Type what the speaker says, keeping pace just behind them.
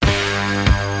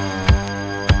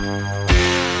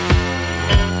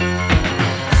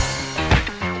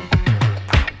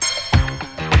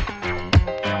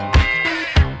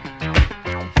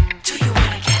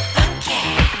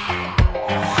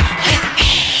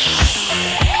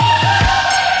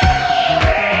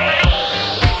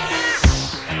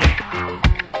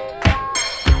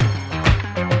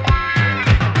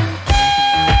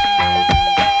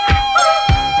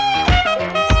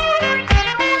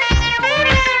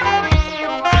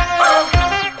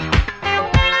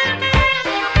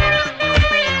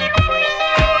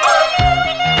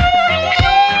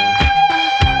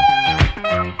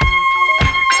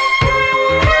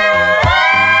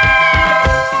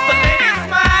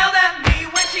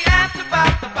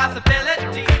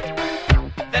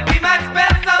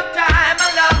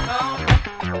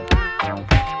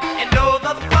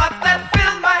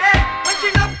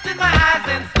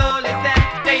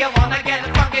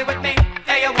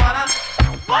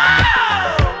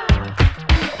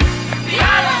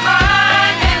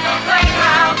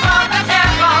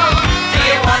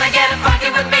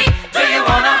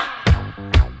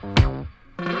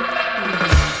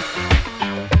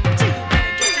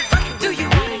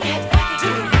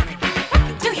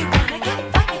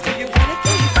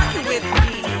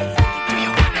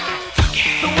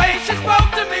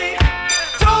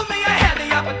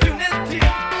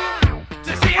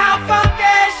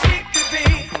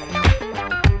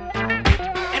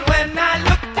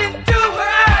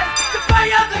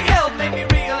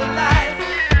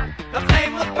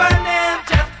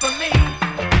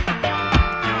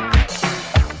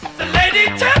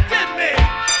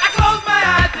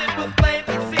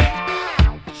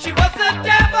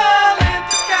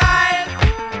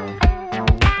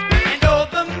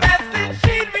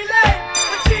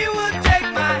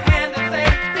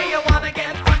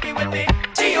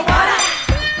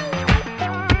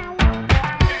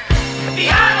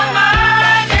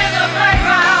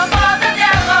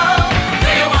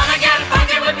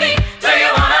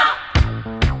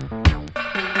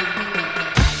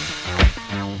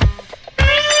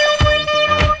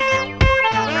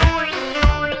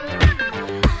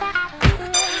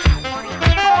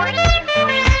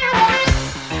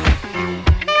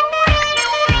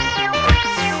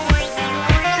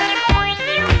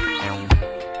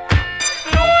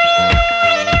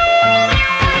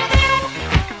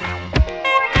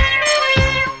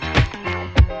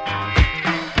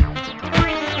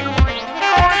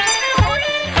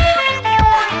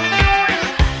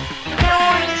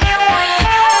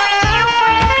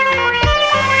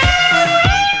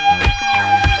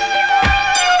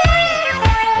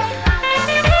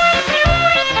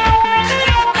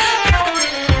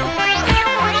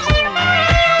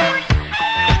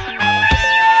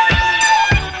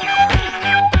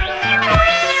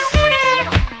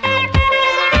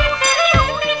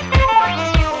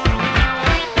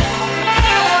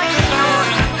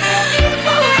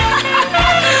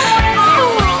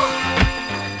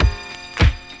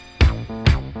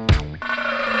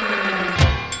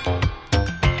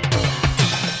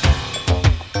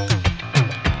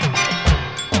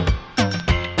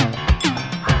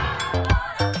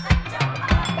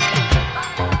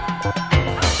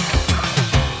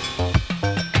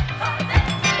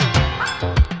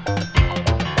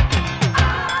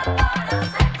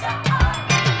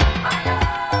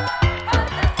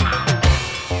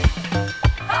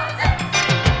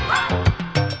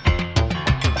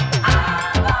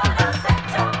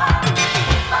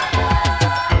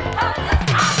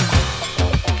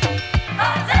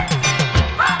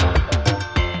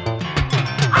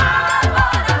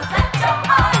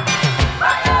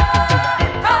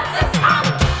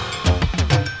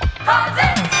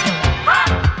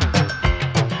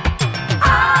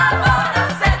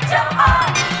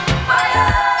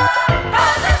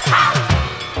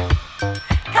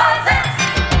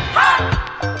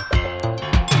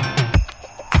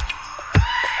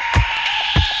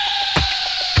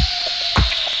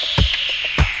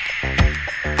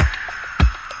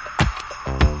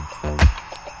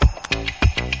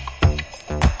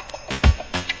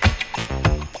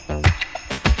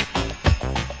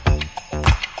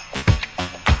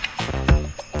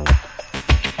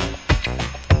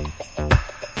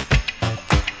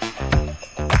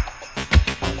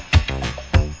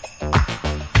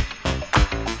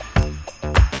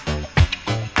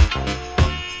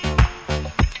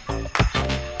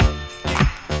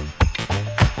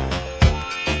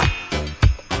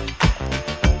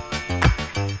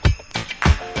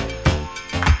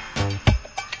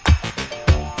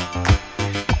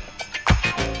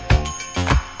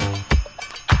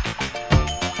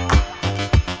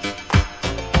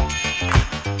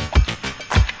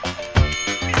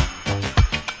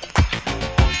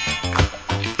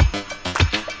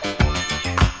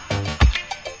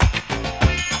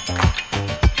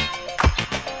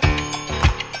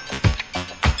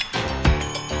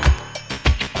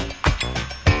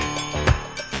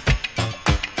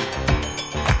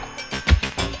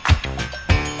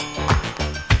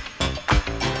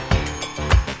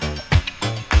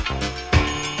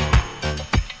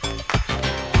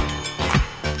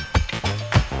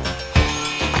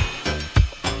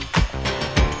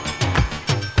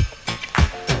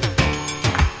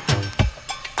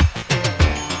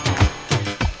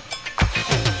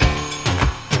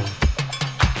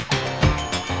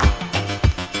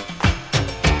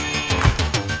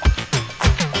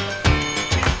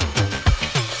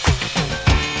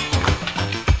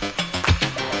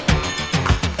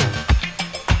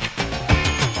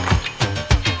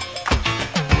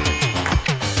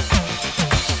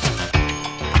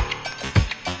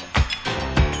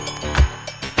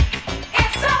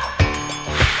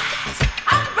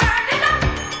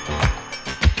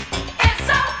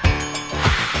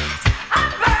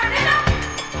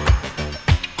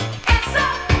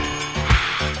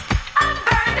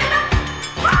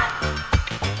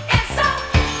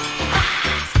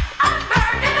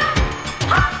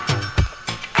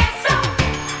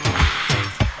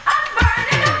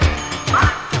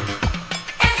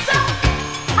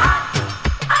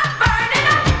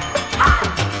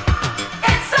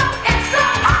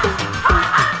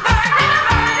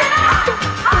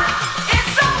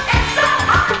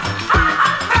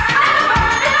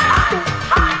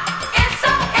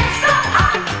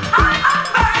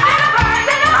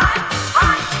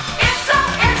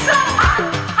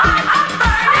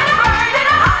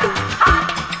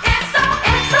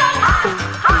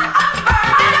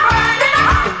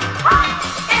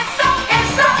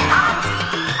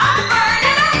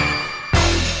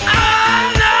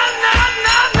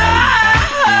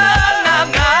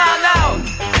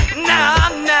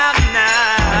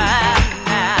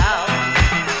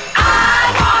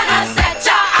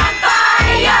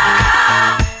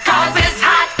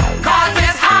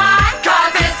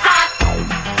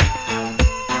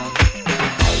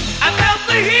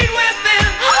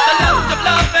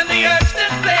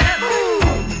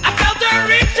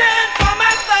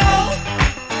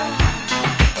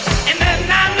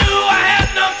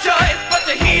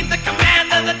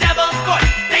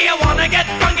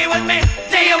with me?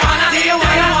 Do you wanna? Do you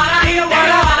wanna? Do you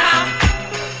wanna?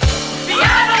 The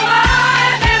other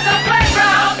world is a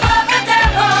playground for the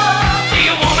devil. Do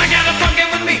you wanna get funky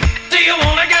with me? Do you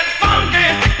wanna get funky?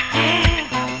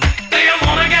 Do you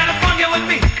wanna get funky with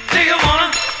me? Do you wanna?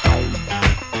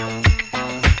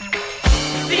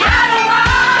 The other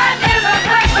world is a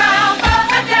playground for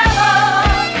the devil.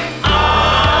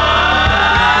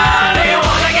 Do you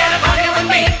wanna get funky with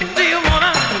me? Do you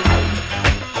wanna?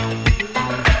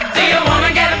 Do you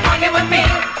wanna get funky with me?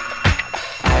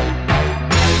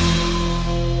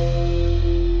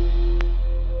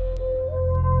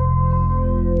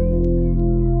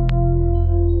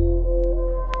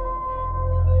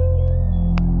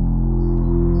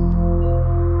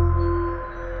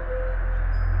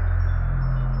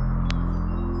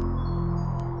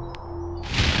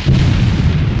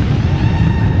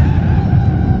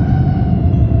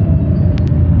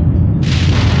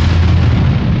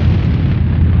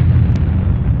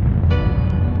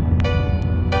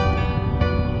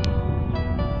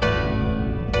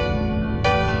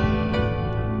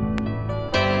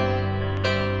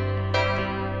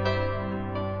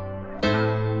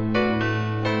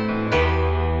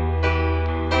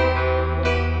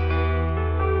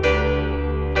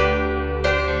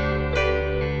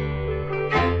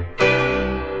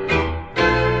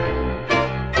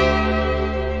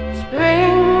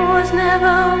 Spring was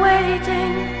never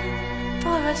waiting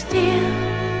for us, dear.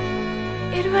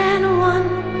 It ran one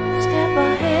step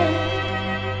ahead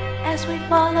as we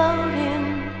followed in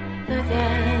the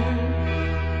dance.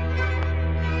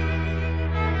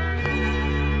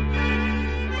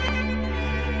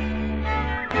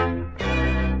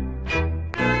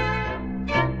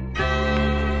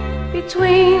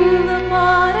 Between the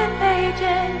parted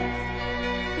pages,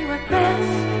 we were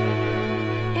pressed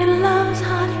in love's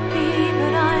hot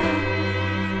fevered iron,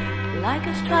 like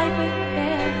a striped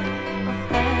pair of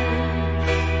pants.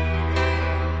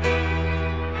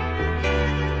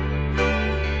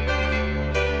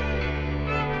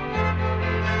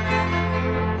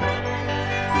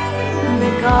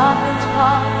 McGoffin's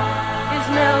park is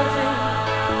melting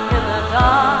in the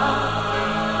dark,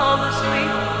 all the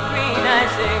sweet green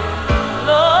icing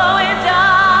blowing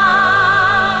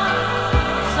down.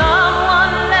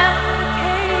 Someone left the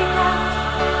cake out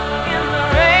in the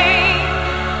rain.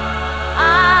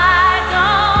 I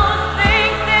don't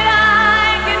think that I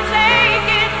can take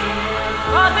it,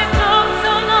 'cause it took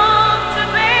so long to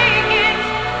make it,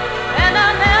 and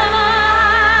I'll never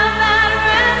have that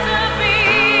recipe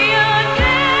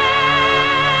again.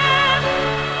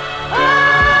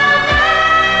 Oh,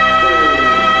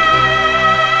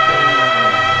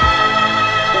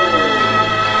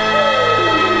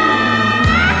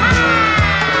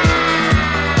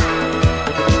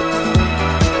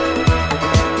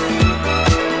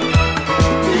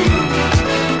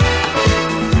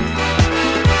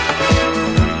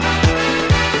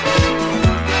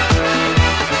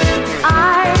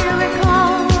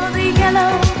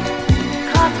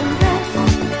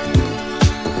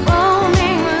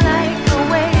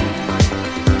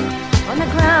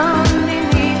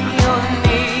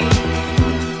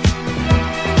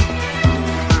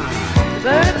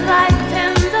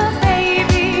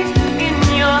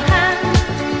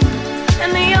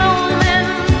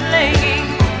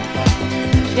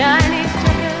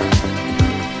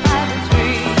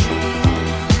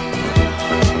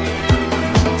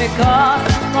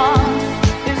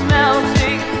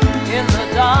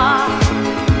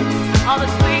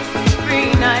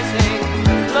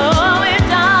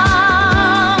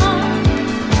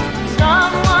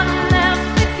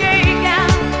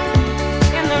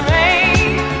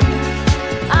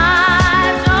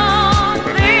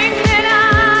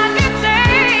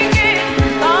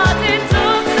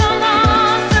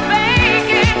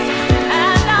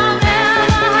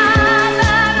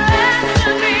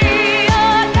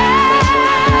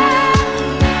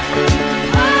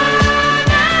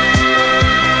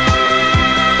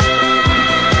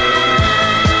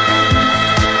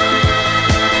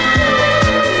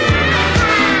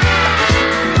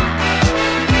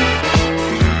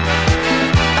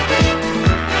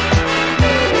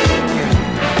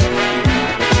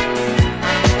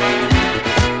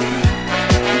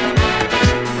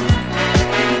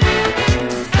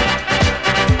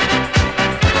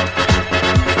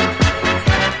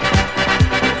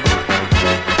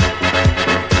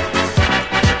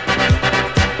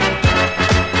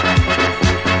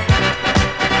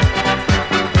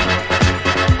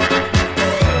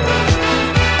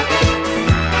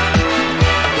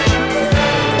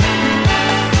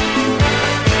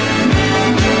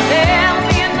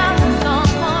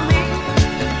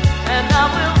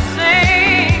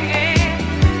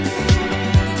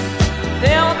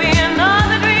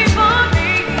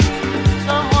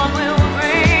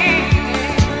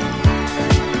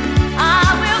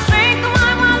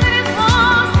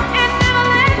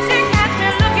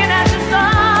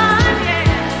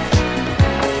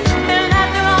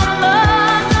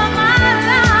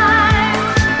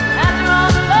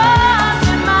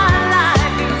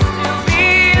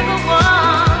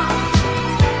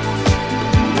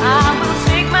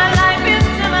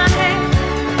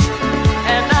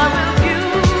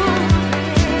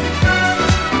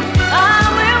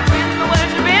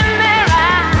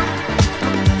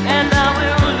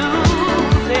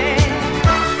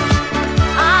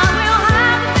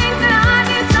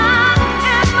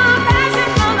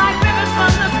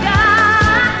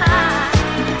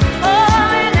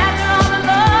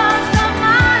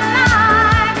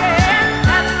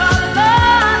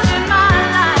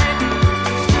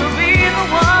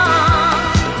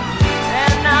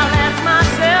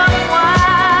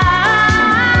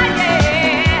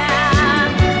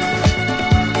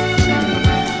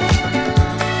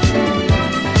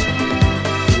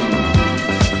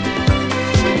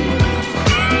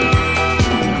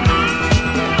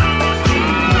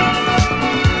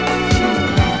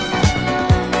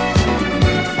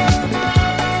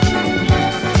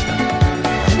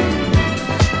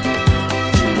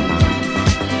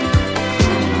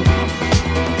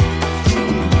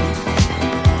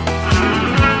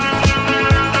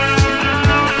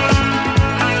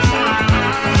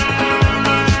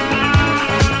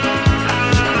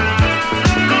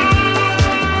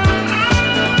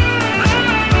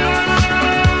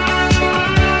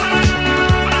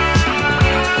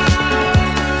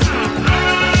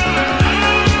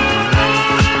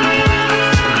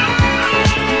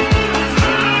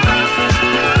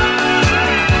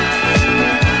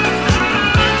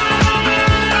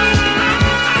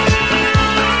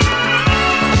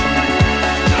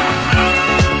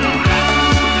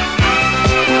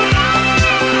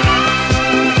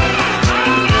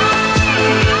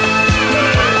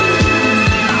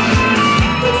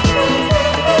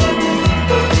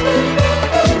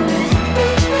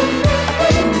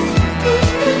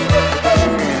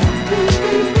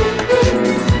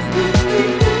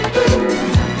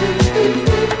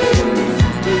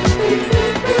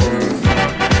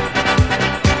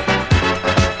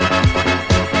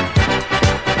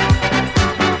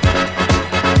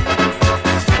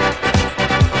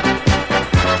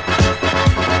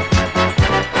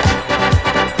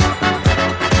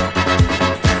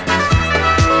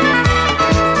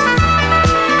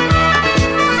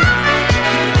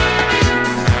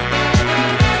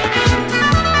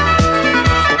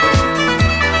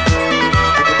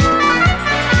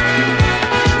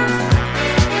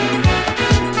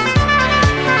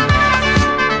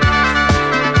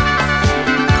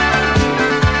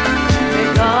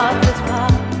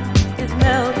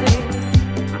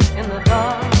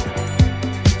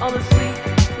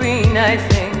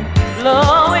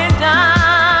 slowing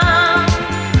down.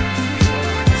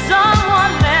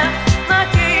 Someone left my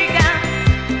cake out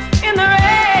in the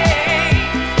rain.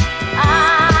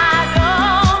 I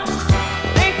don't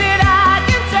think that I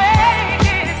can take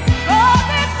it, 'cause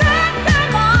it took too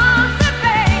long to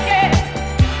bake it,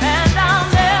 and I'll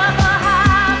never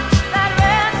have that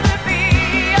recipe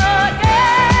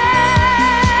again.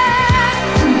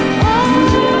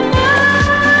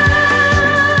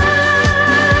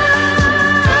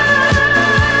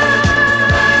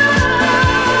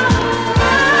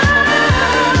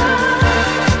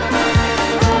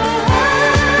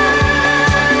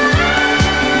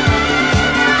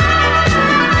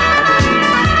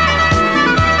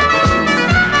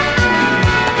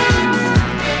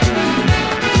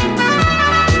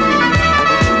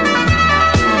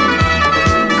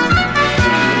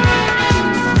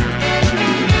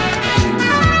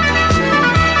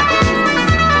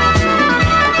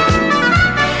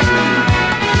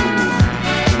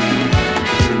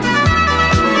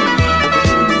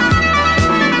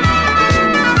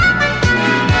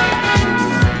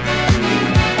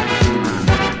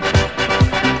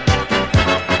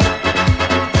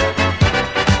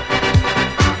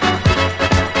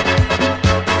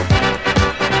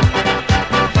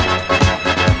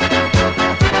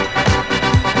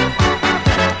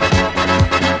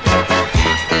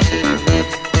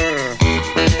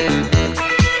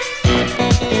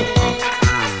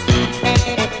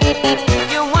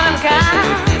 You're one of a kind,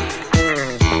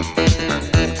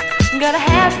 gotta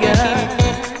have you.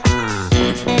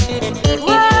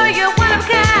 Whoa, you're one of a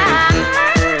kind,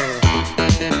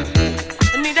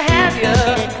 I need to have you.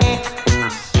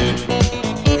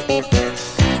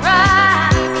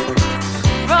 Right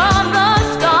from the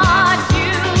start,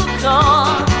 you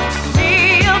tore me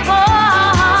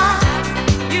apart.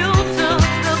 You took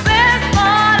the best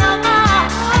part of my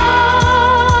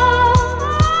heart.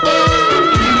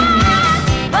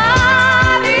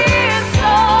 Body and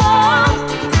soul,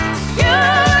 you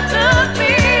took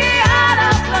me out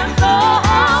of control.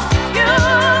 You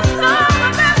stole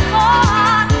the best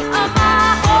part of my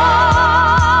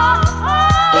heart.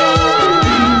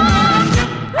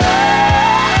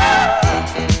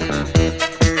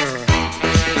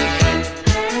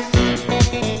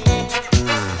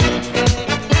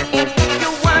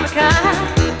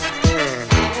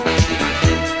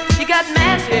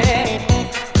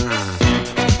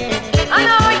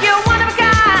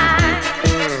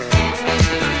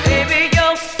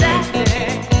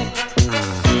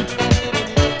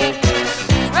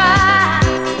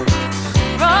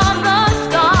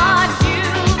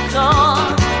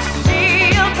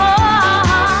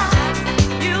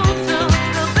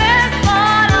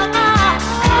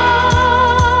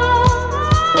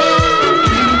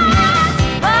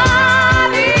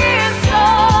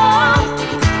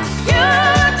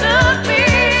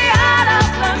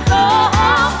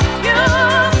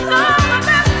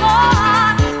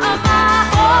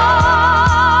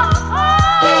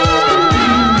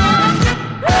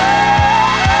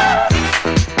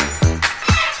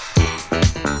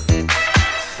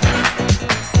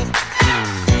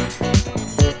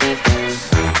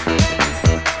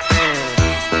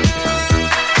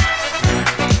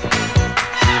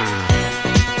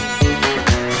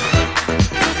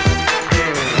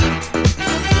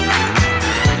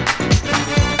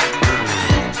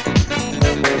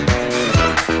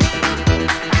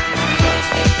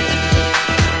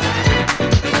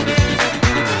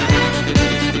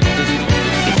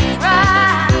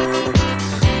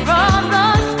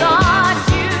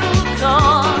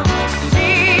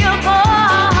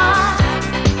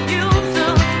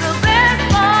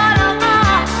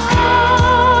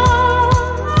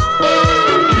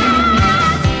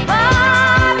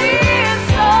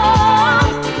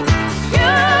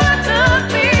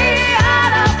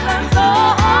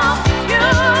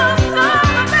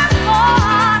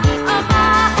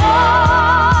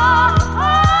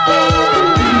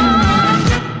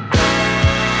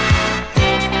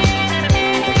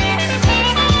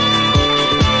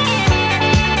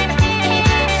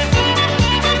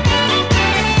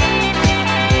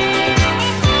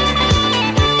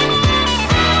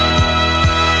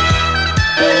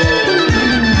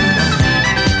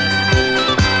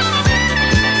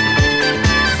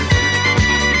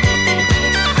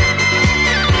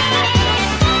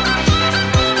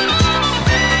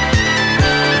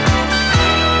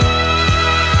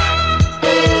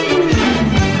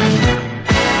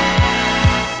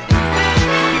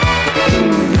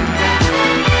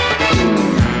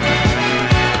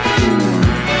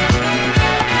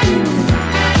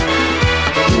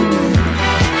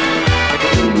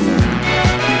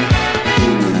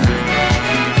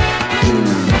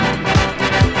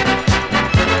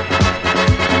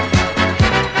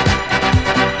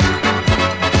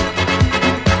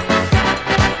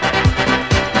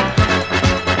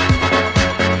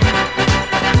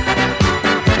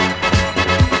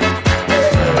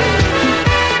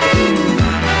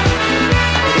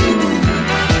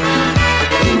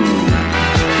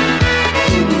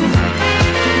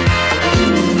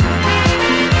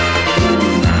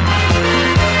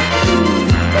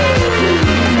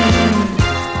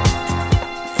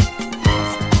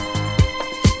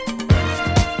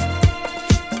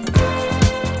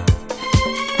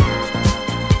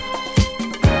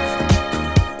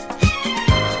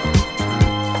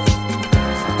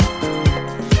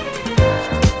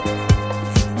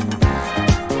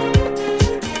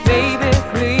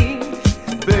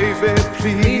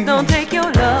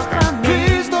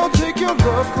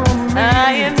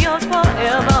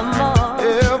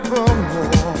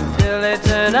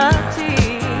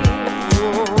 eternity.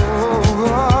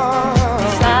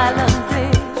 Silently,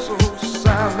 so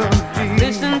silently.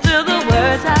 listen to the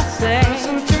words I say.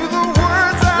 Listen to the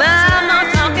words I I'm not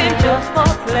talking just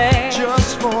for play.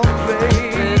 just for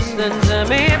play. Listen to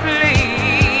me,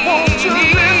 please. Won't you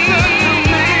listen to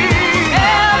me?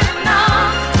 Heaven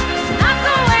knows it's not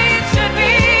the way it should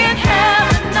be, and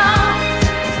heaven knows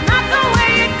it's not the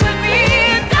way it could be.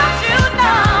 Don't you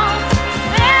know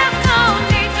there's no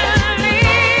need to leave?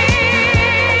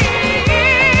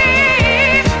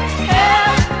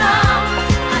 Heaven knows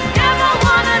I never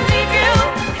wanna leave you.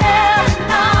 Heaven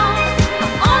knows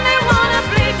I only wanna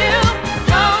please you.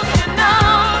 Don't you know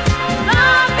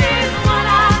love is what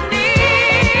I need?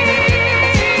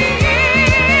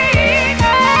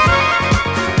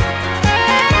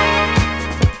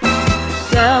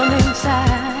 Down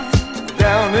inside,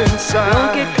 Down inside.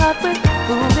 don't get caught with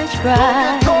foolish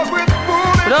pride. Caught with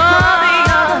foolish Put all the pride.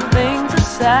 other things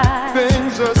aside.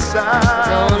 Things aside.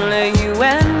 It's only you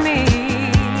and me.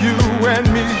 You and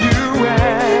me, you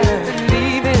and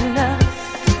Believe in us.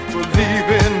 believe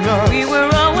in us. We were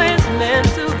always meant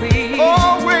to be.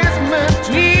 Always meant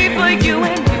to Me be. for you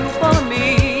and you for me.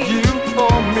 You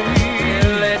for me.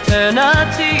 Till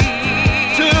eternity.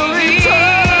 Till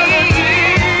eternity.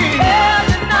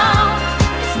 Heaven knows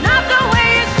it's not the way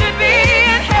it should be,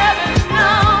 and heaven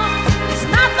knows it's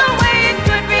not the way it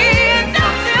could be. And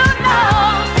don't you know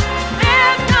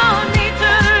there's no need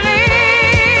to leave?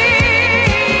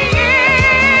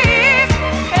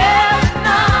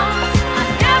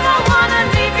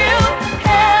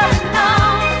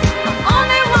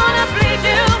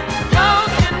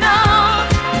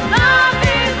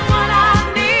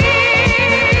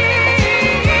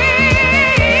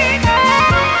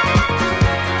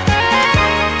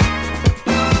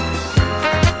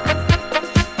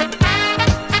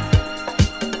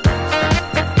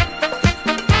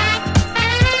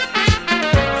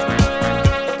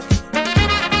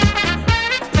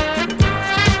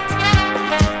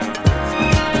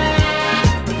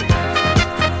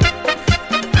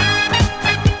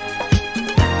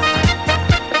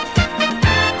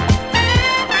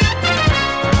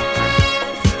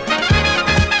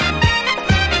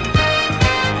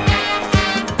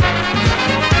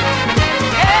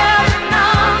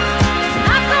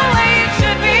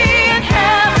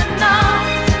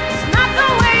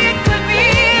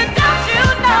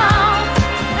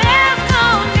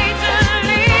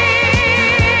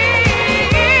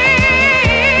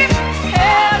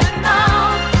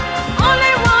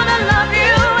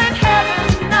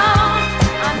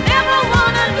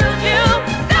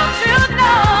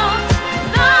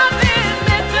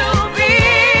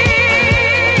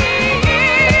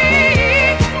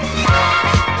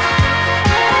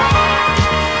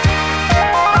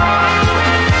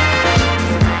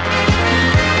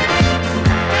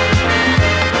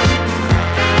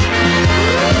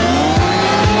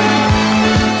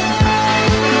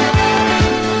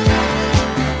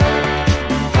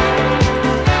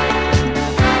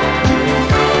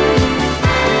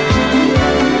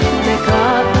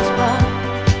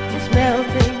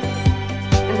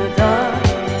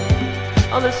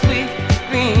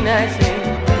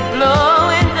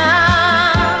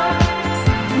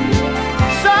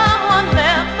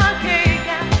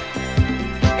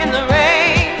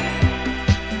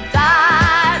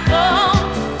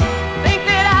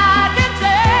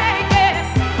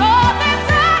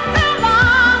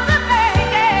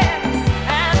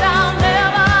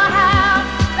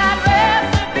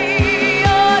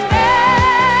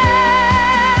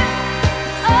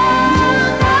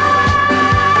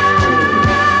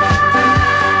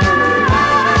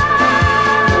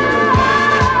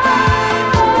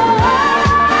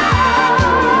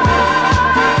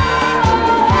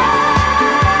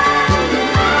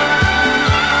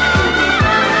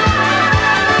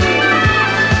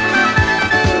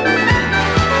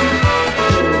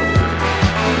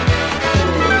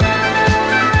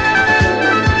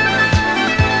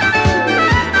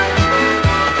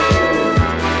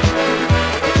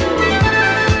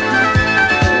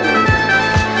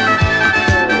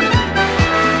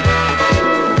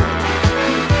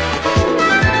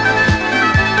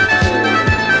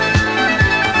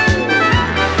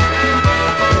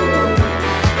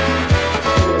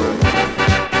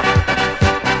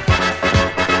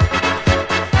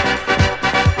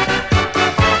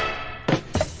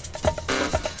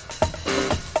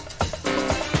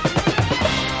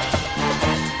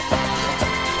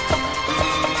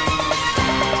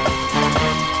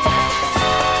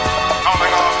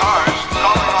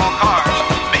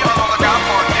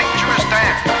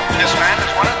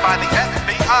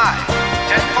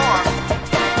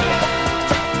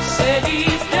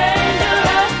 he's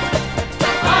dangerous.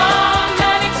 Oh,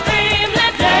 man, extremely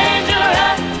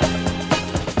dangerous.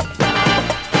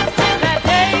 That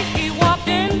day he walked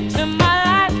into my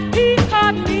life, he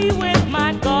caught me with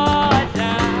my guard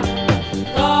down.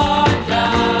 Guard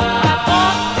down. I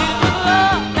thought it was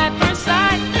love at first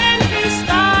sight, then he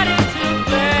started to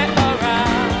play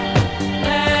around.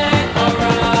 Play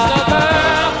around. So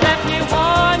girl, let me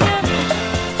warn you,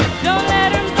 don't let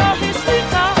him go his sweet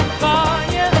talk for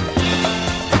you.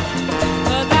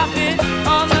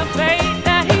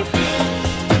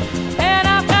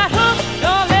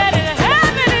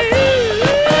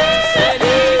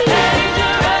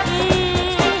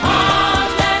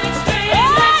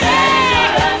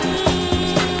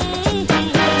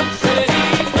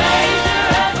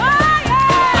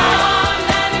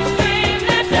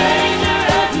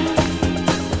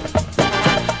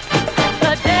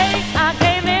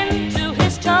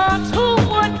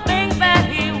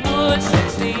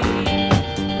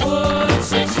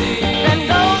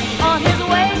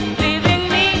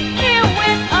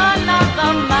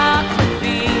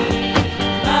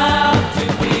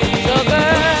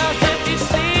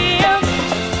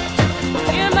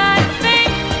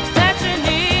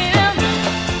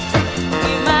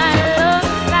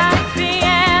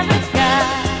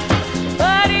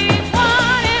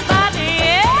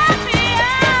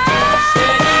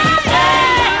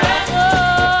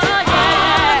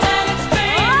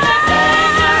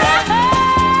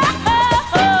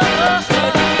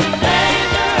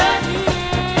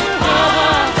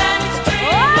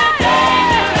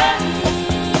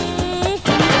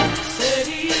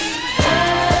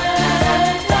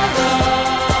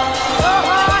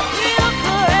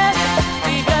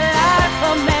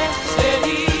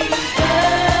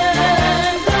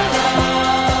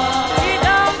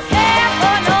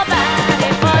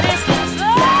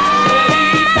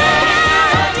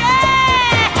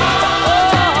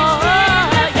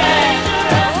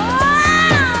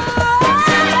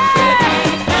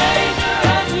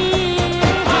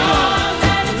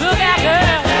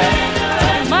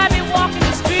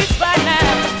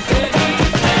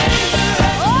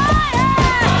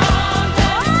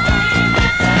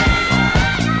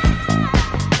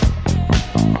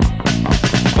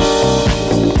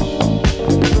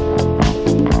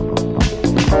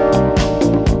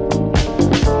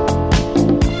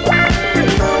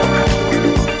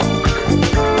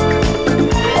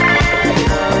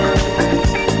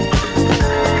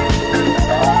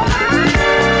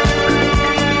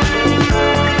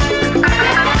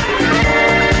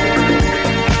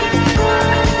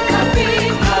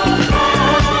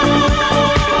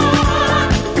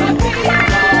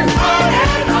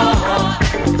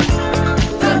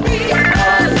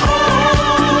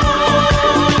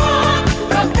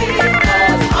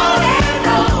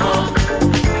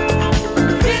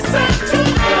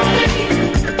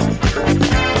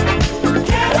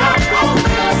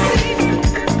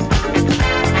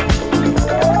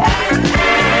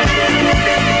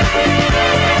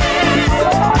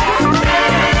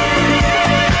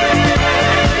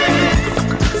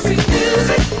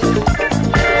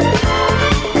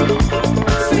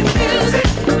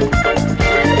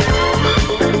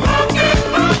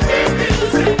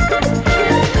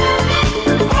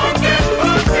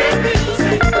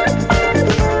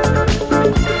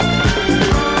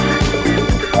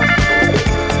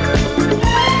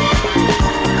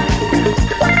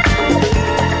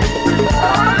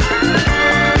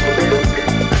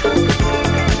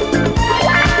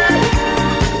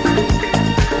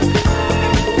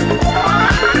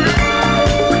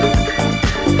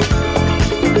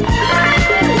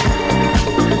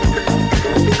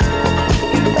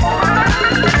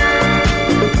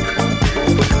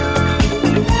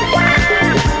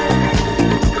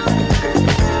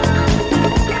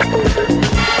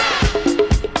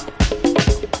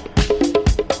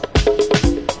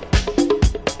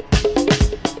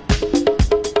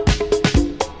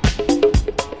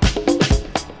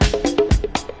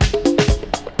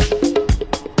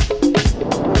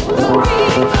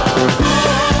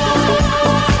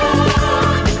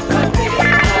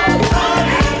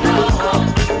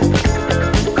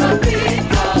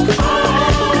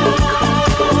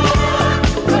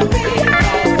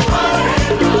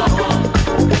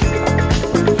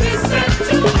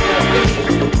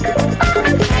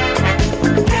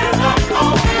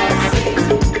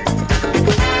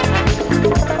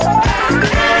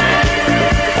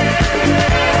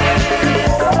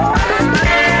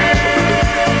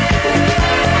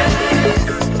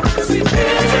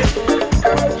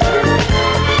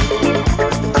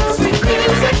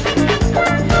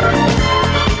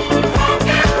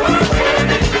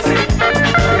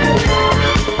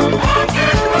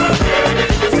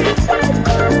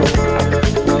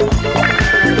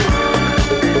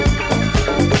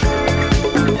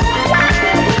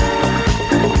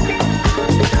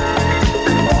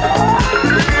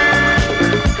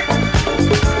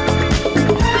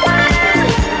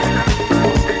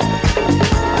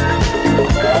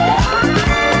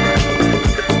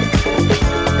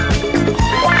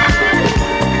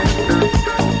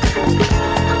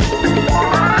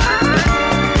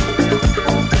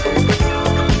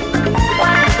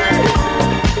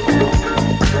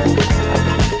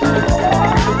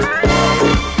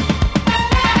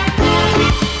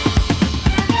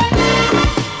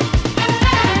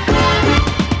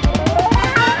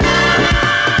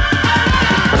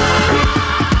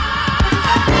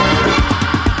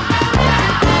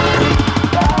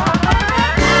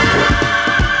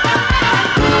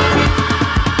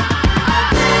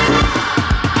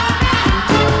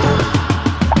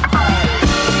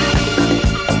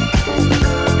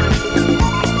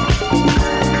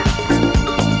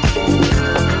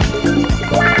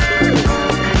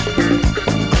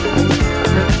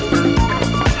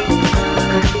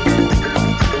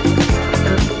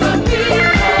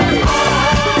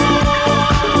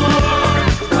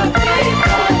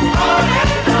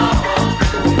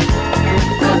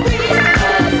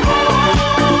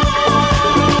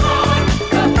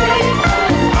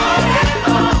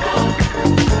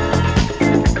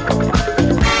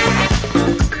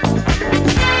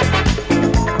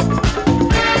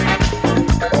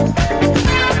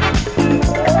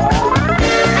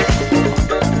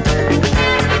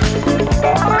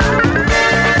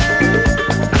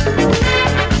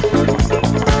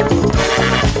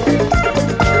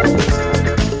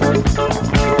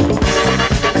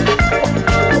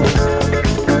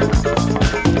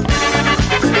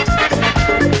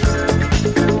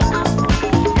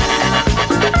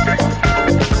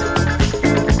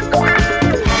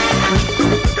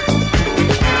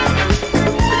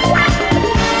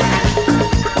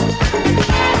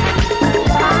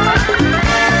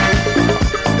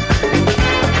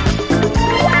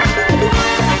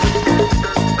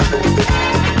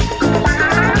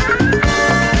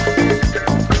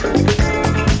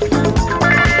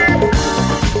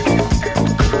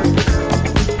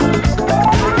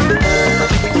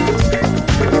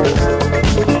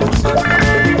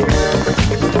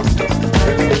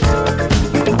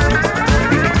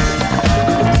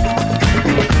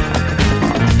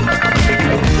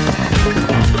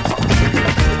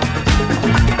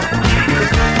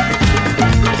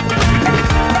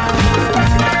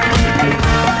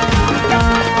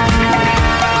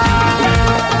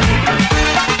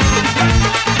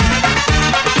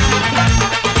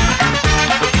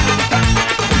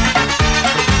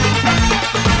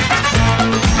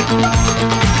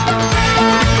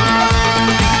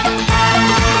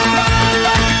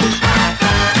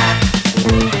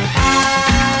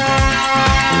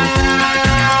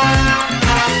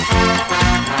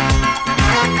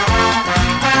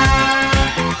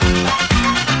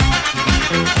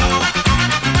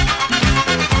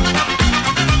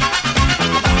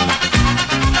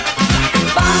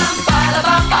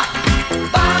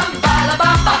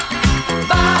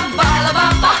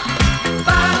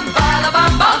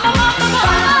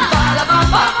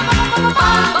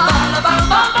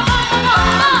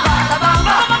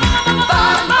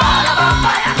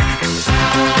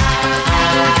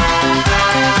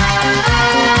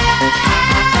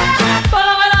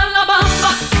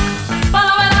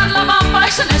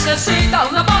 necesita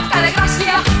una poca de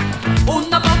gracia,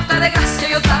 una poca de gracia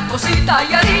y otra cosita.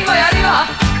 Y arriba,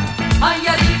 ay,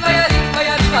 arriba, y arriba, y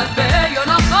arriba. Yo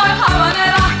no soy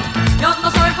habanera, yo no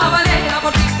soy habanera.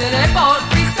 Por ti seré, por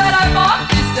ti seré, por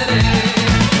ti seré.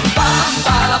 Bam,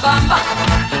 ba, la bamba,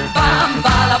 bam,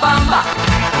 ba, la bamba,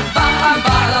 bam,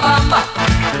 ba, la bamba,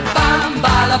 bam,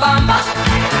 ba, la bamba,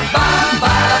 bam,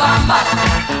 ba, la bamba,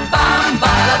 bam, ba, la bamba, bam,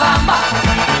 ba, la bamba,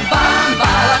 bam, ba,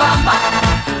 la bamba.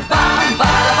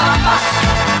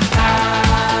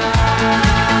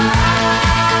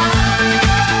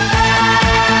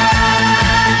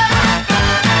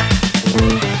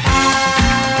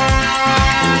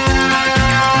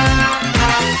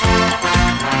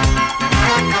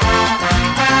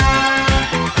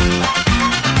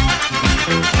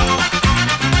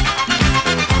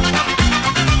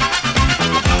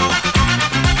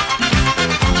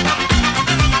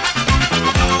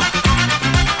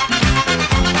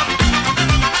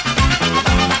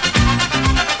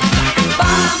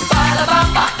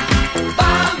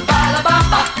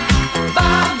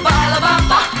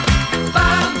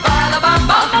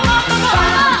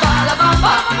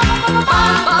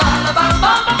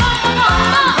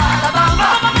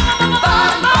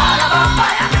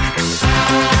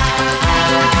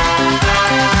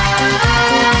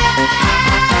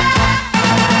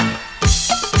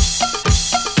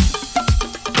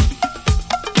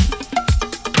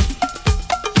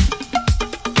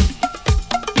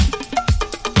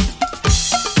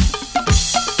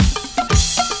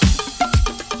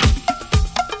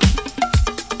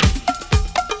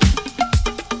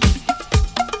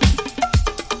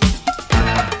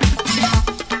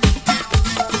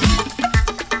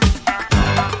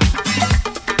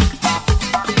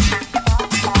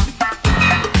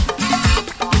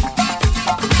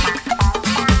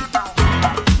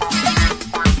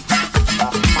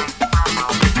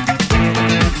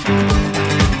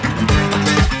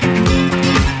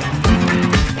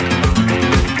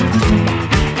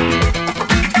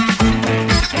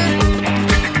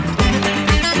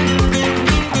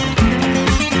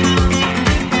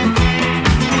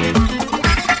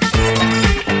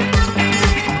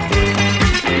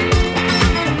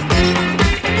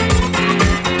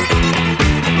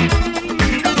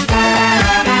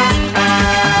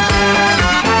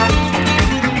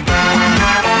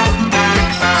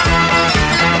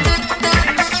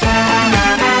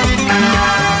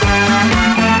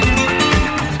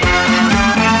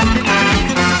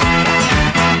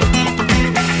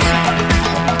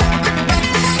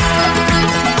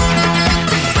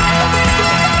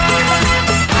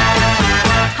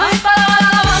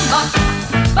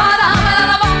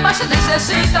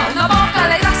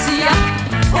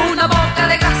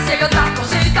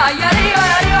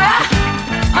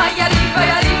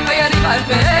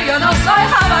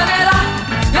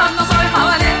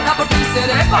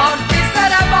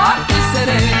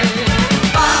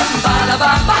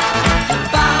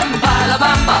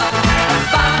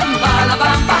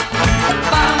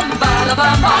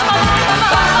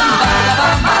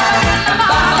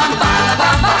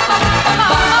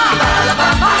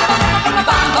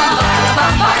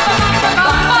 Bamba.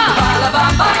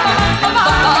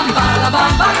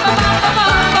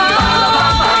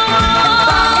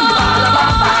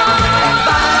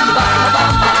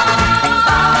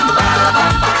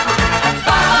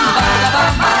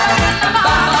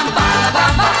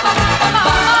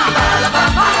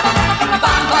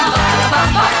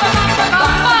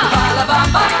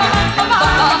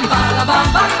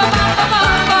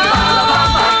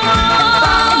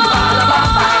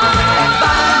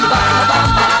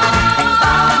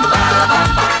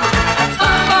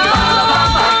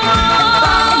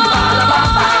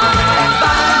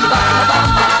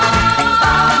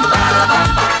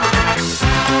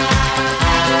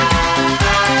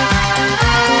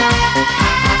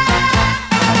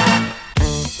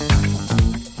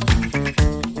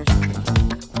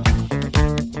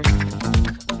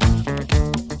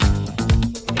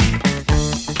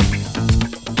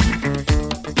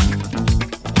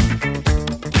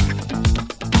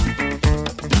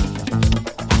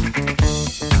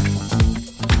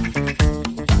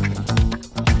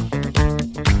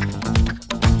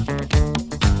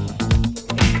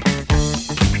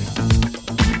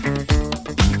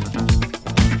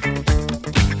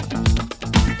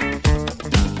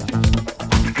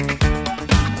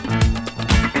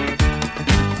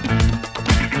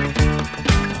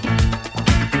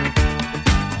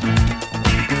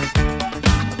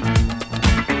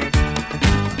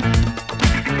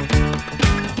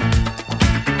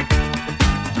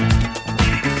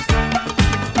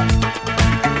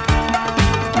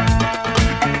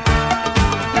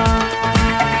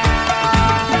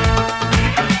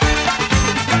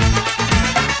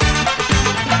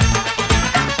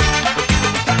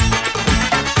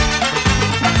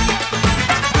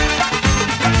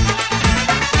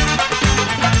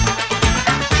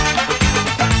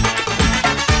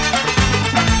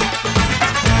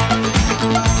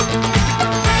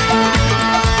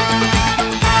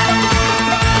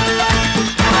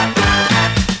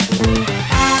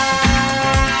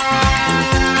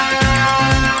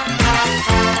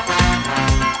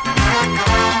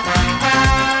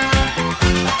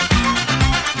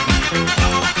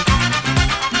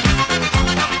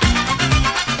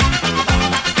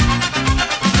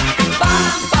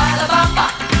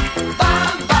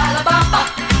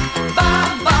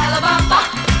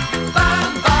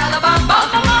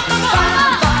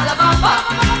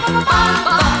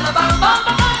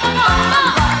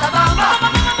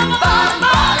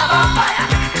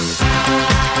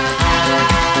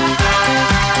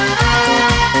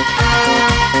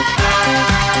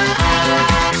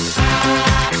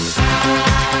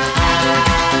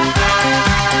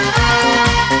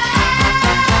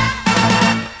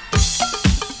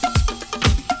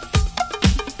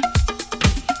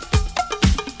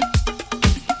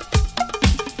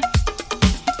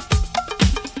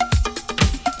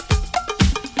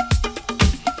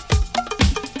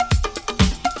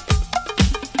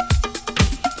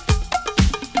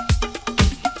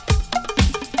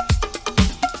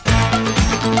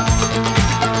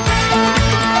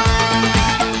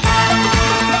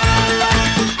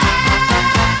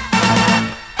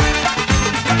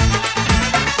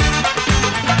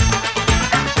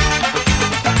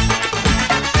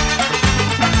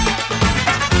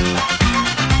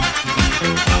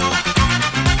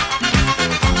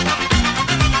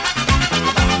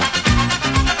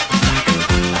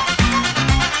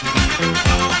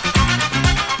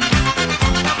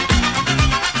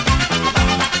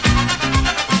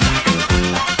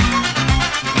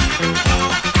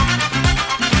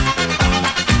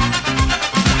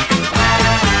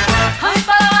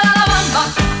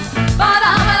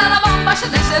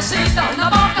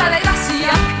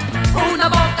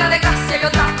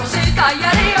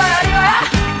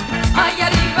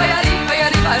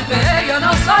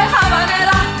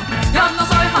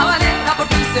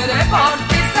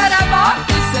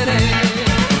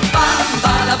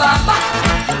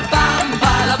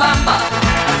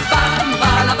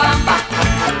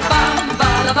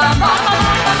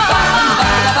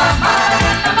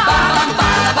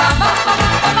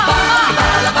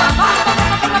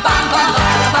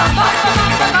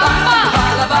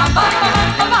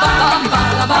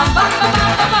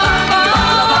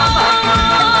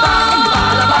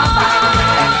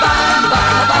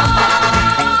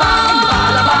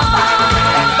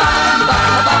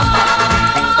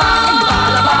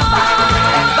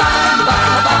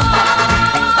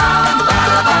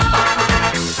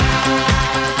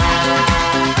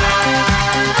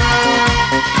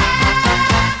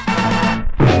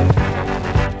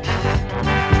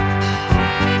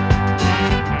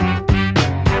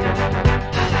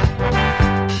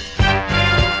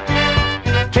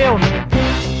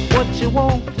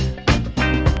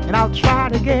 I'll try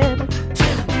to get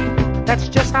it. That's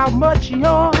just how much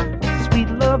your sweet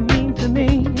love means to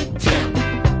me.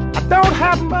 I don't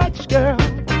have much, girl,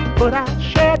 but I'll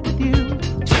share it with you.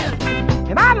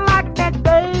 And I like that,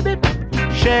 baby,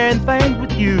 sharing things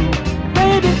with you.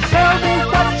 Baby, tell me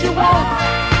what you want.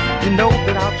 You know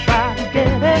that I'll try to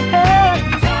get it.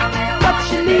 What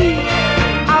you need,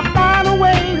 I'll find a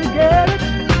way to get it.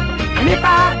 And if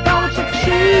I don't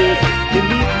succeed,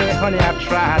 believe me, honey, I've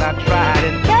tried.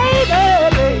 And baby,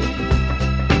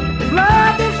 if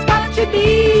love is what you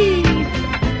need,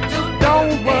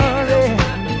 don't worry,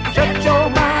 set your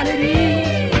mind at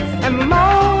ease. And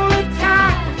lonely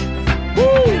times,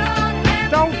 woo,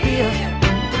 don't fear.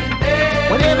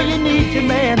 Whenever you need your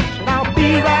man, I'll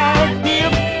be right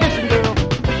here. Listen, girl,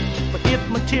 but if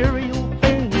material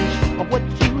things are what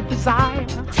you desire,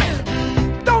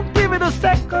 don't give it a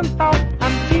second thought.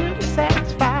 I'm here to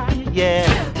satisfy you, yeah.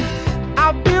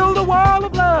 I'll build a wall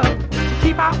of love to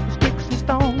keep out the sticks and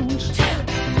stones.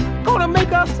 Gonna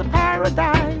make us a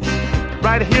paradise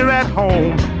right here at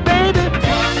home. Baby,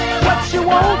 what you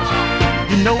want,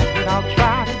 you know that I'll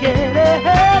try to get it.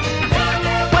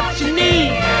 What you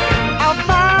need, I'll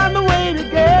find a way to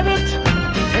get it.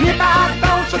 And if I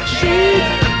don't succeed,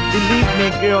 believe me,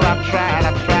 girl, I've tried.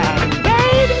 And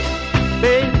baby,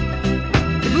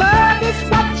 if love is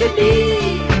what you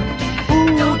need,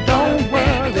 ooh, don't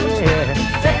worry,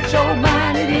 set your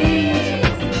mind at ease.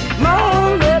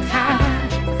 Lonely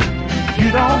times, you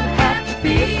don't have to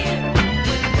fear.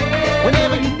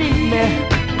 Whenever you need me,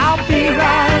 I'll be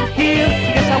right here.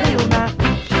 Yes, I will now.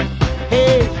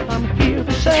 Hey, I'm here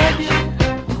to serve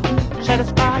you,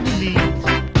 satisfy your needs.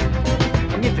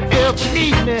 And if you ever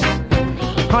need me,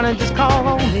 honey, just call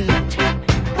on me.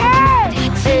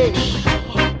 Hey,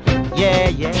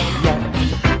 yeah.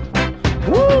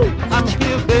 Woo, I'm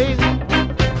here, baby.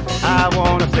 I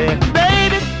wanna say,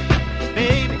 baby,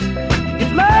 if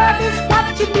love is what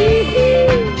you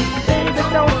need, baby,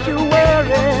 don't you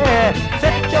worry,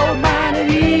 set your mind at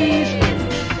ease.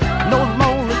 No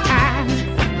lonely times,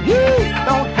 you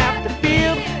don't have to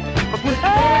feel. But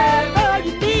whenever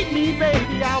you need me,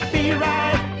 baby, I'll be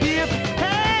right here.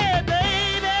 Hey,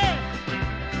 baby,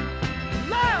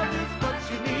 love is what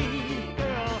you need,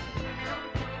 girl.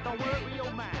 Don't worry.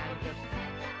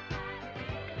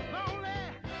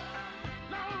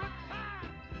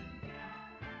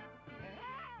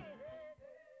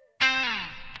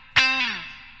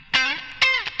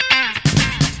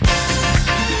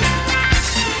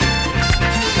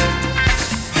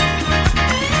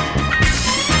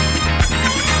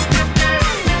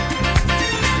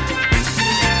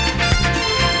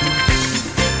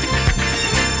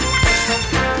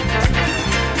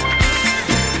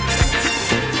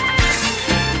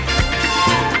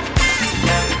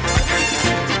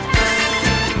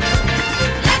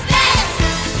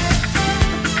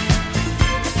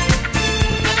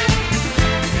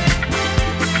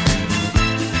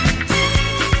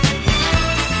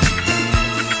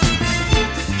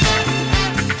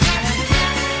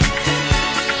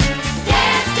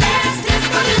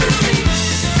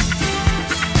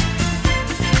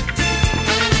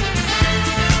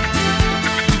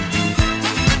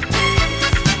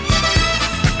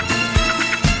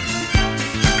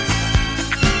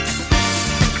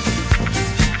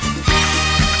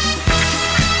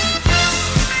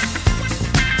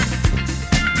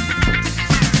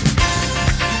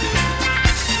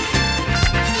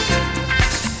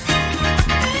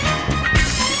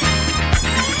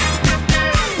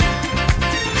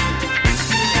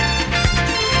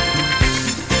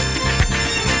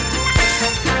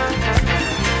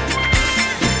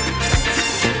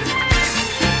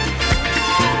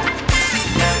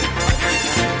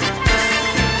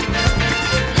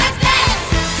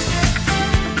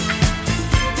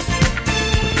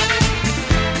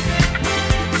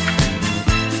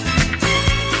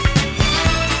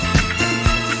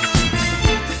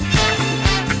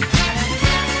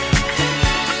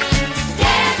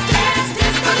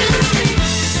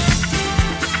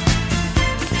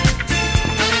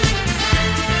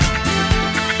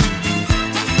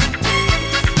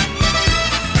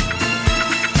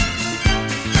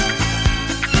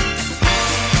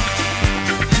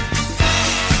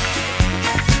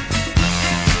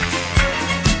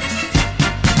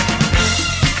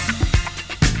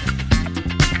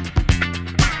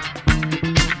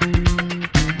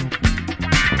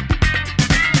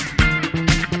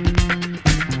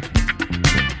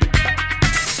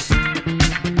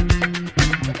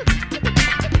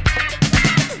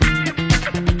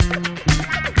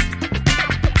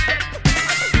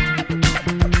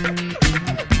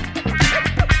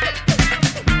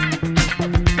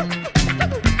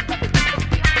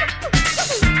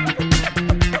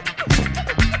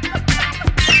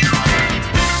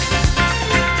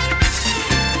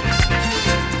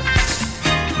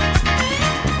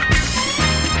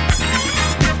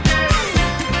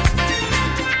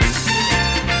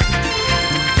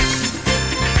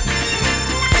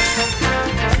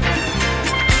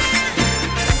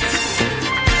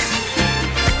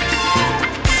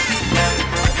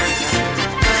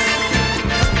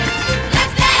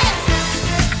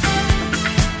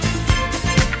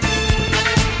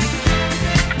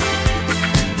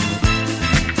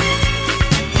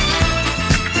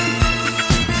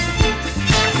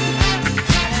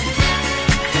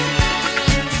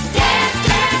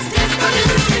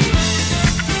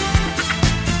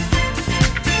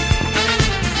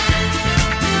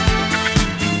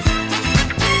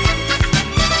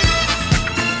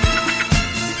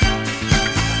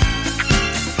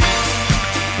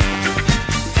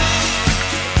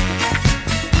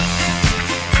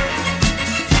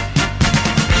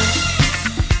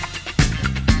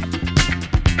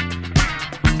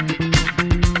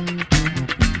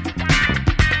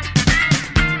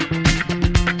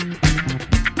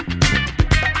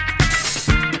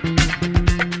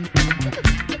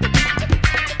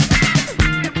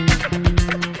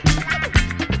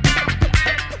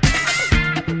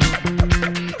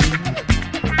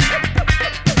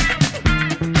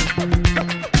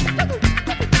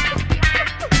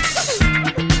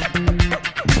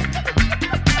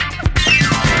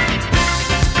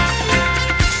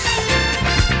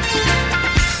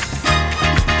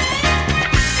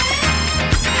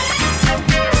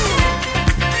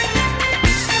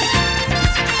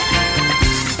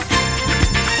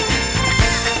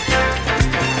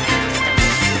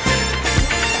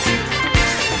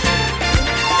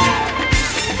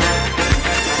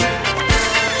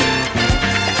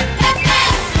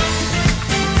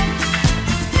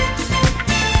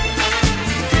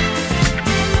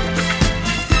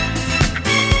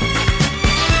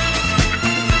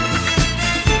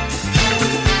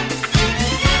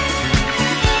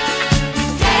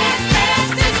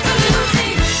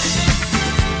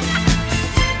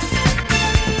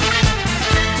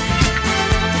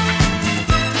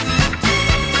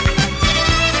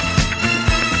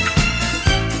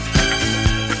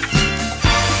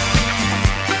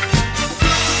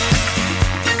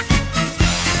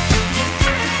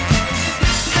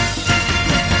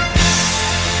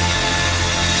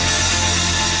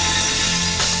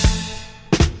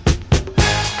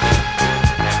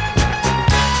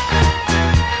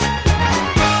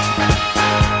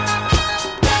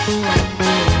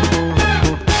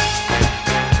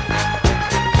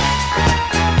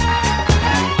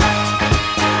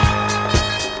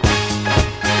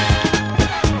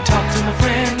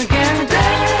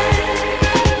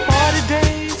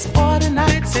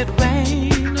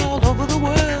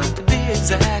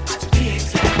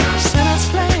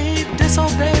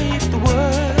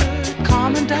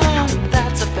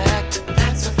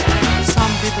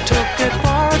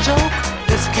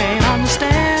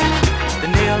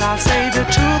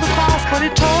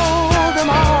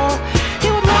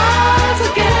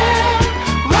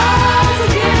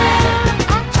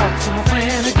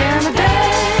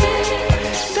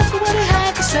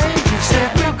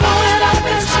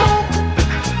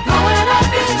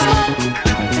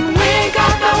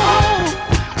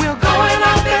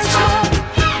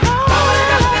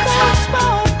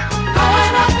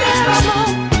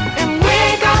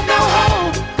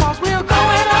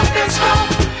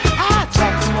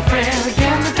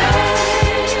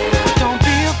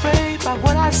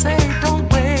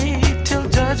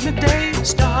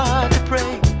 start to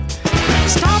pray.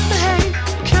 Stop the hate,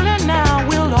 kill it now.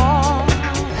 We'll all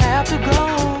have to go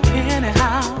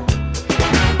anyhow.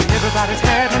 Everybody's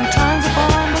having tons of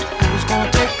fun, but who's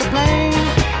gonna take the blame?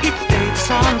 Each day the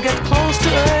sun gets close to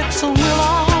earth, so we'll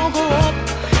all go up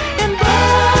in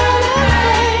burning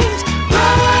flames,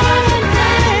 burning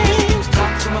flames.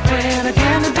 Talk to my friend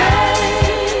again today.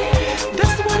 This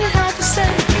is what he had to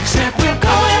say. He said we're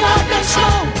going up in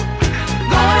smoke,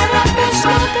 going up in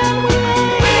smoke, and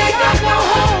we ain't got no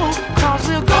hope, 'cause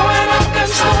we're going up in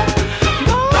smoke,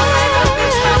 going up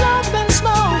in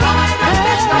smoke,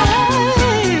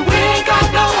 hey, we ain't got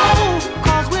no hope,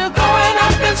 'cause we're going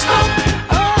up in smoke.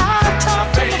 Oh, I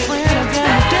talked to my friend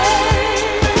again today.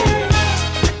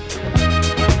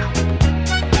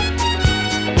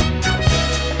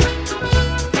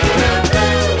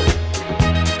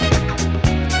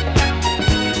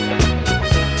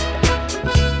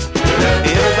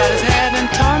 Everybody's having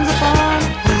tons of fun.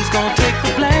 Who's gonna take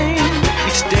the blame?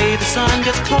 Each day the sun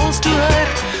gets close to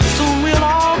earth. Soon we'll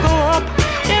all go up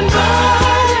in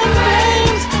burning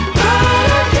flames,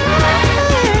 burning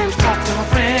flames. Talk to my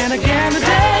friend again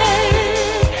today.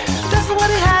 This is what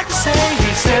he had to say.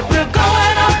 He said we're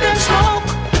going up in smoke,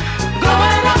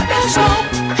 going up in smoke,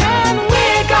 and we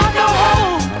ain't got no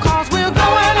hope, 'cause we're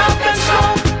going up in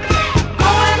smoke,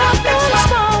 going up in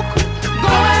smoke,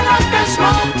 going up in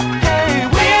smoke. Hey,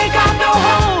 we ain't got no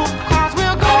hope, 'cause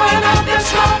we're going up in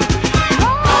smoke,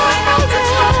 going up in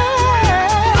smoke.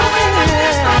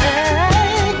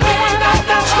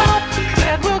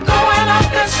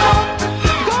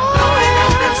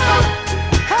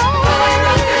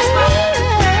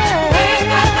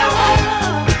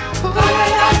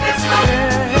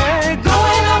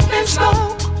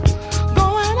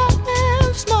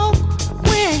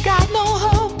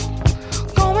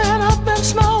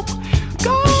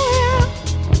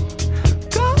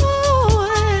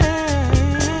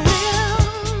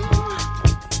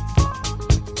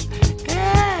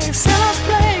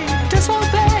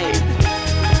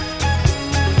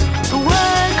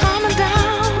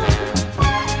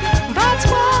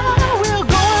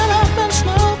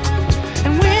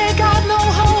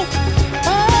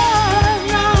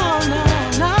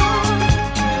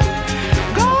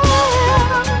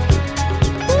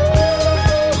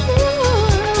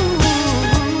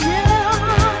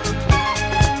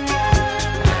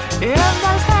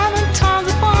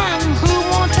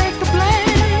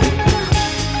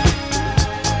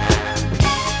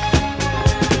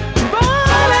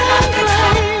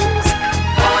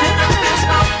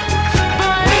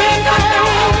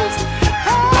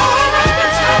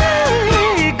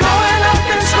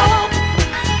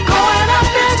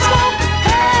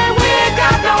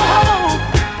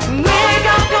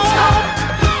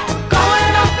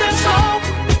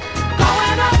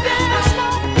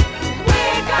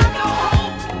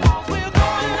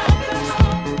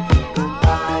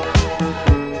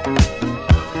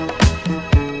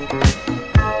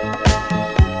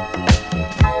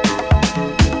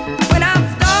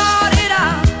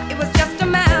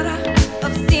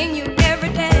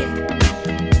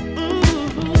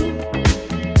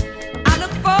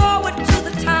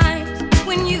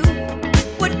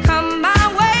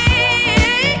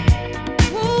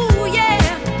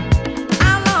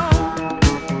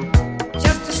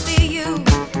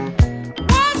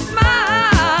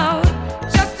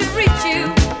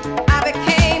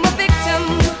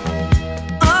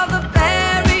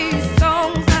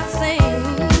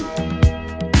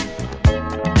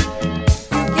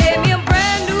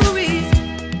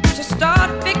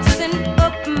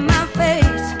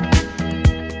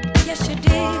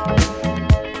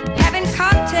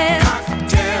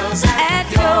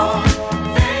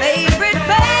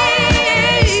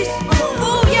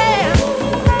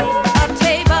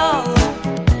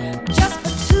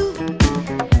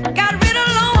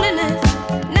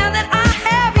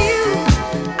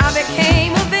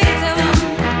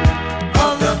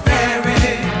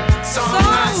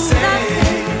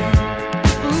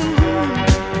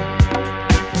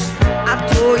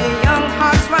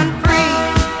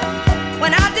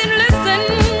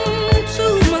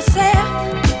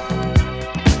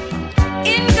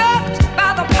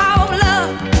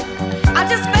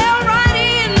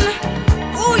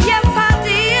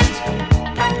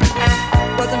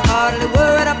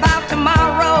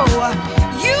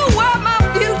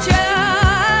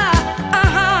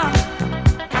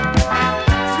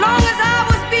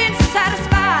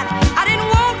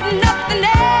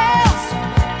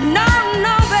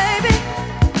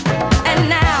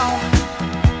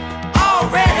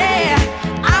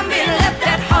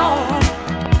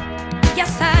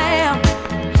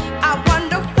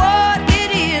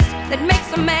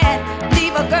 man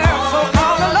leave a girl so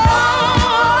all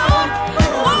alone?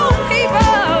 Oh,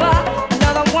 people,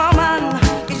 another woman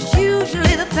is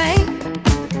usually the thing.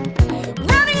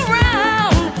 Running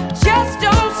round just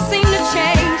don't seem to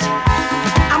change.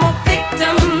 I'm a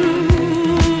victim.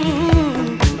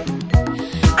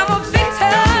 I'm a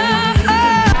victim.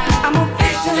 I'm a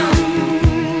victim.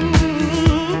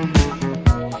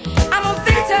 I'm a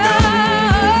victim.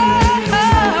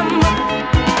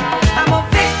 I'm a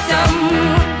victim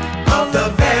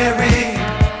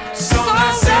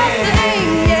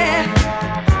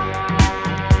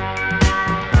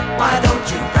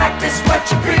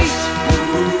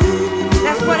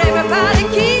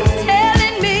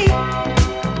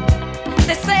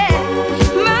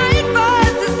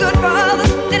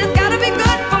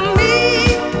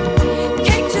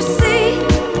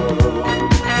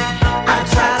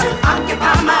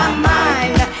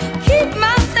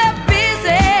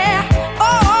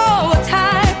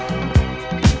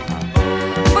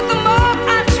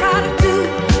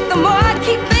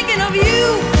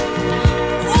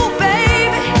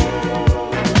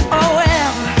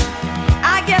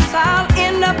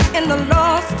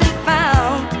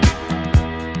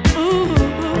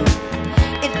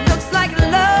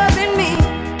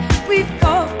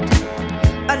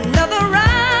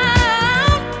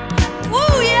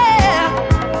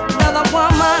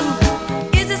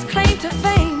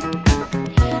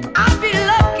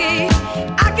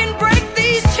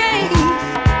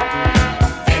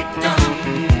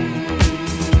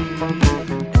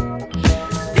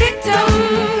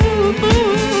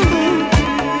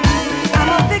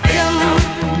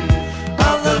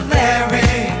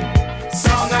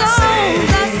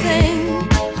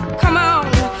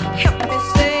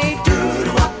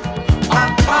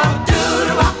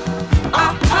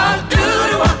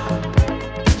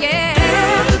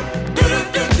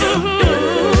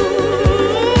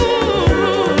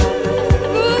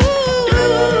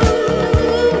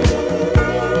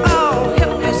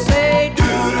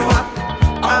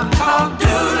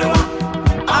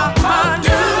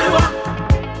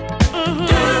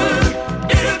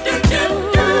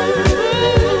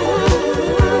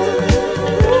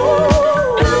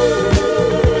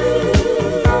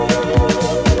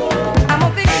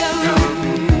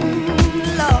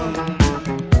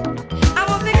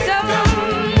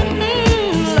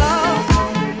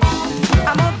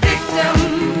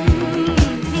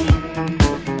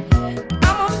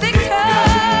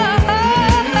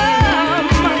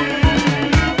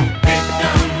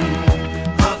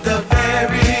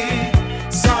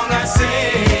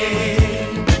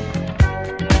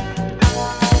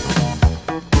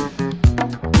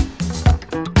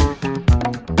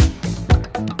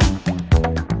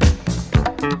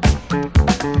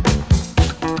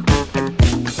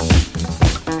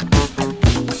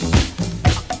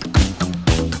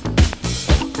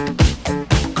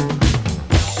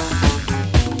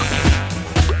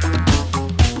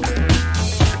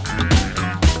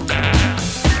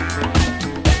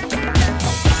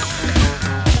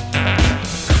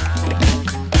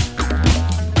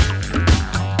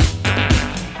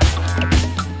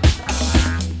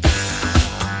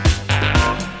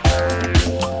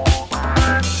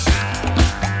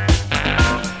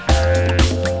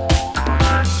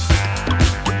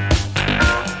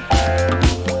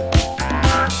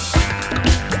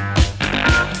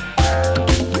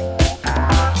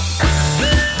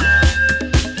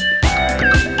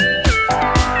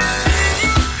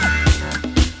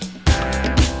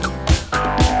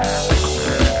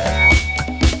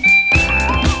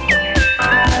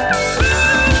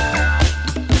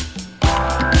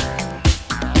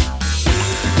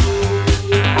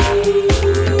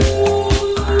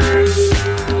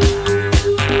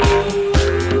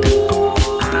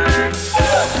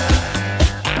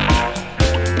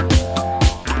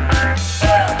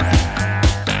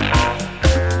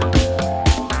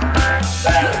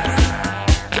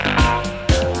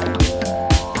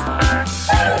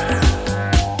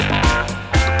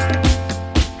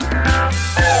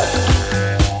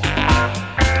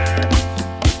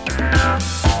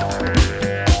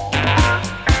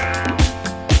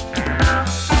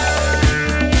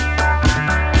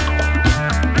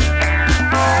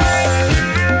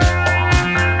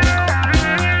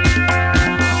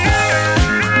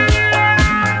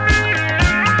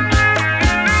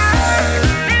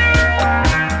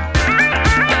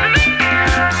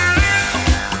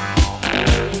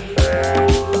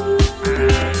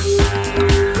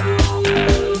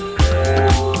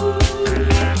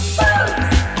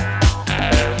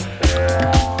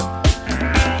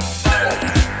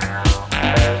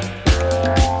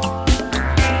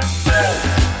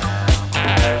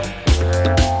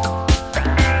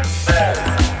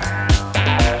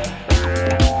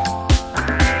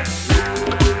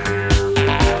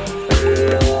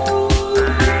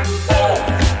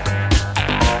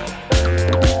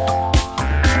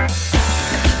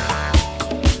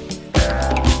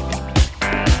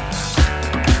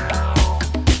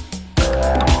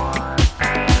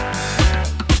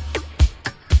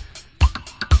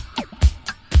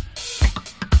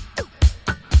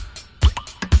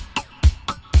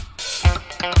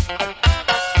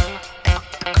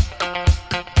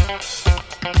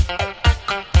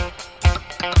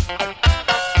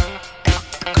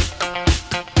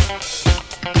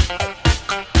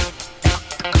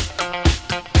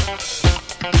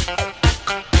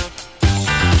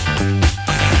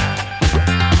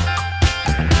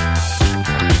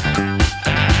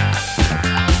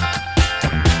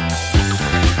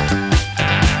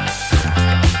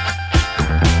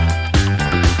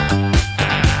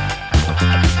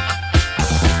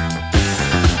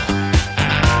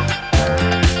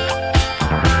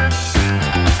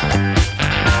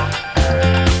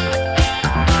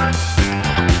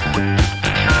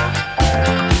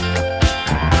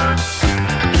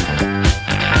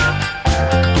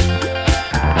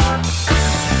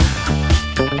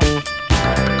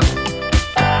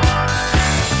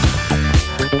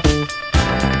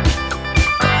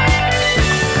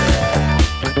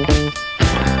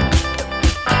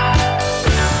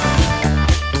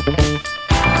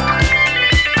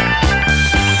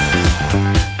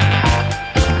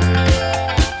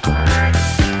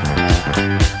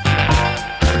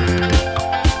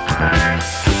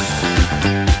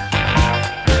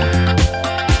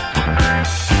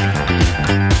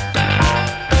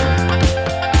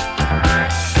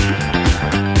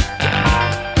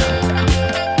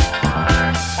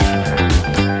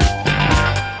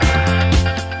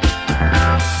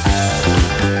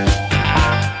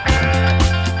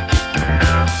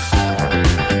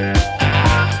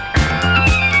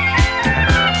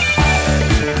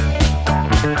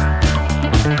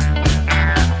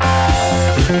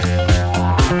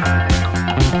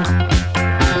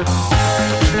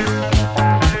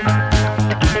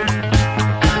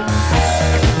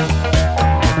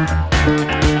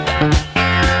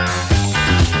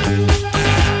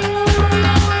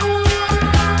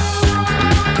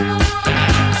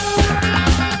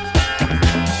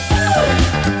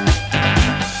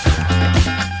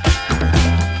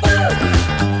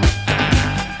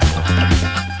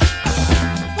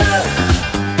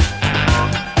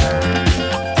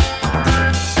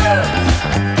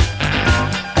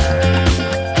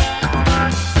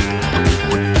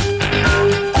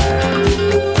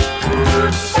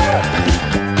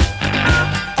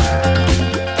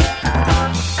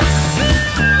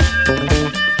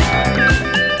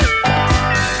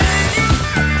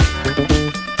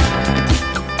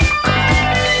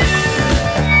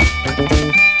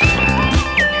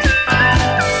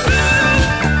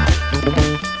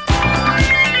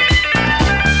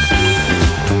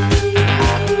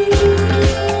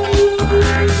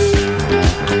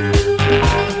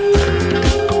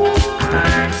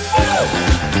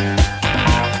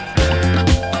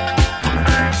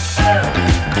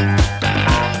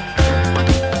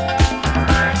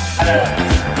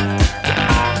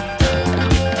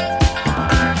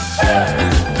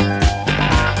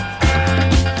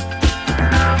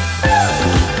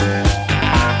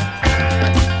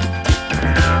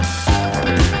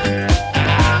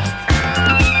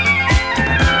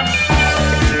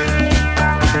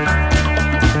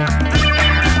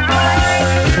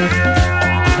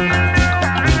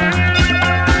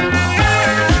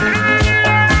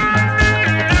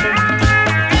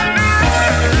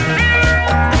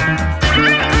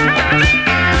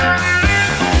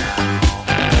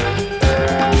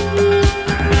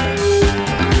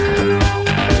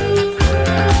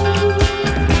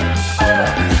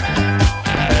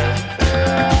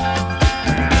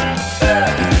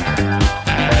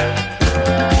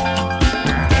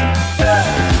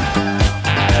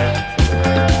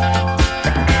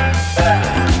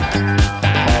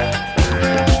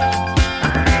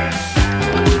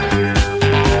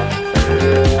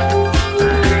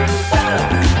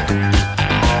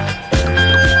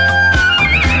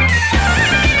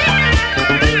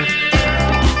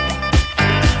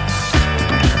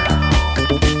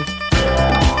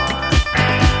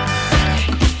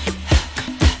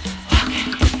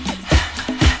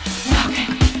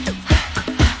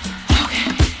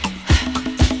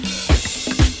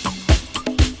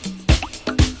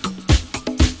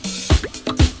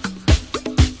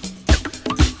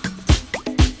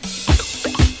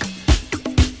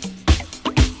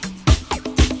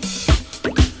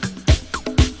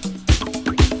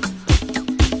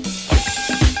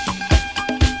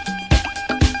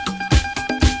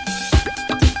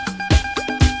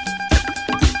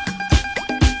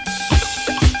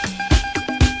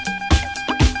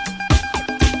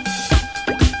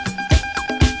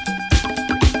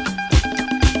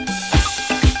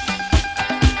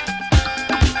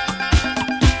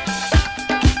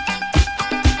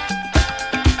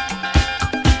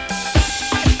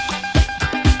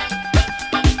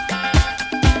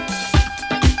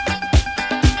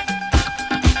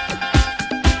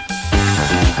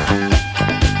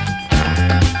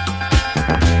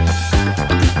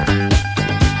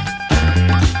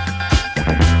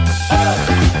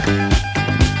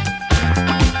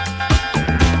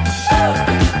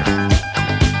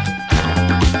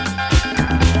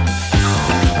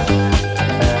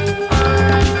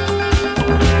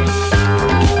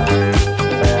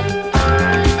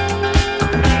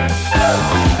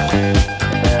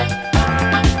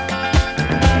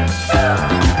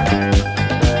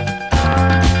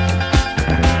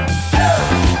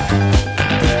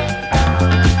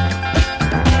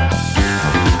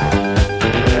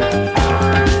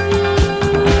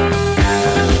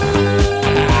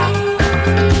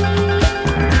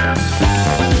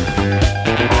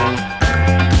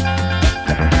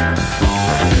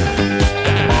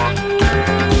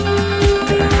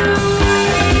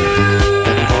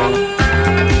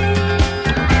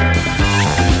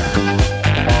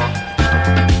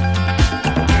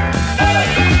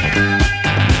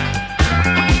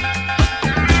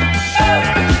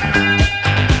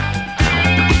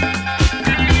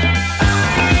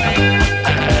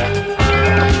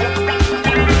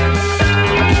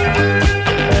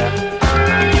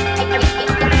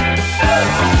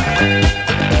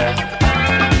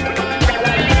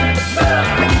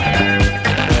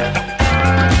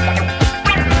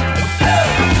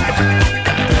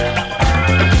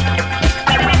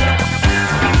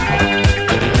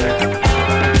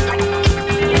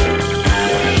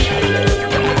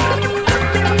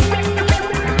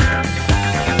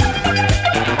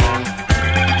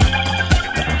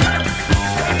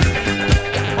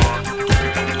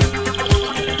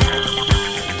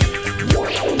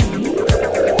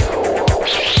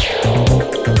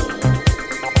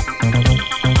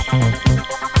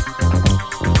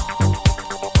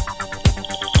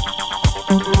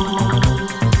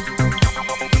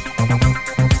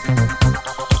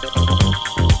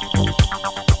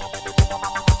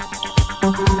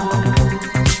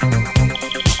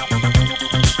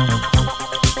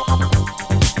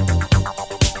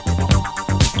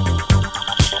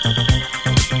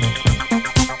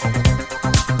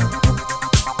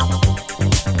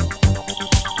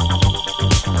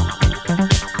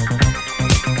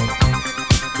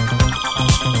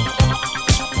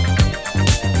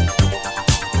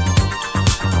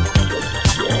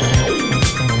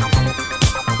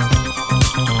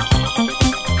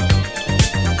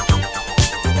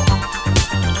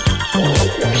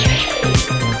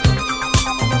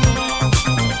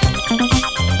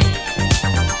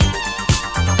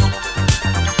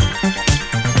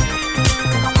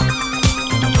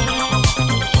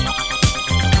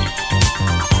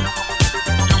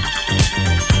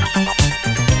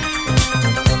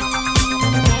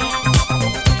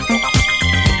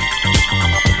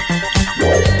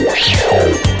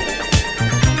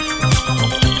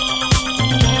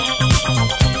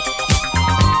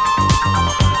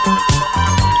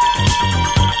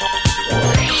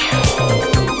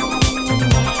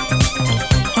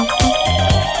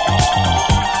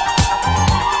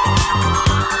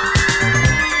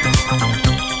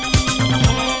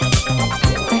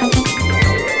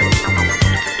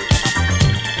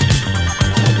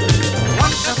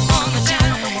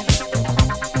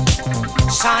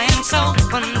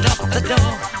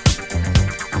door.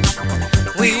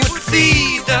 We would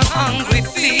feed the hungry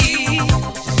feet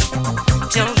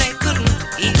till they couldn't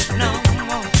eat no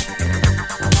more.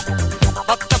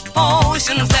 But the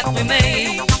potions that we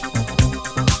made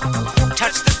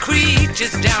touched the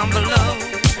creatures down below,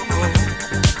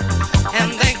 and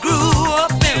they grew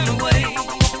up in a way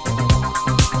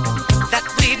that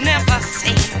we'd never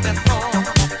seen before.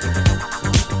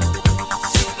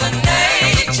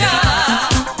 Supernature,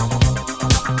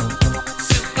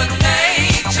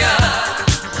 supernature,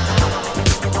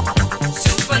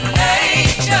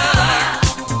 supernature,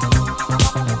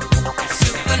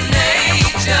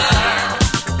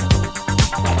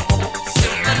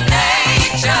 supernature,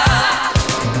 supernature.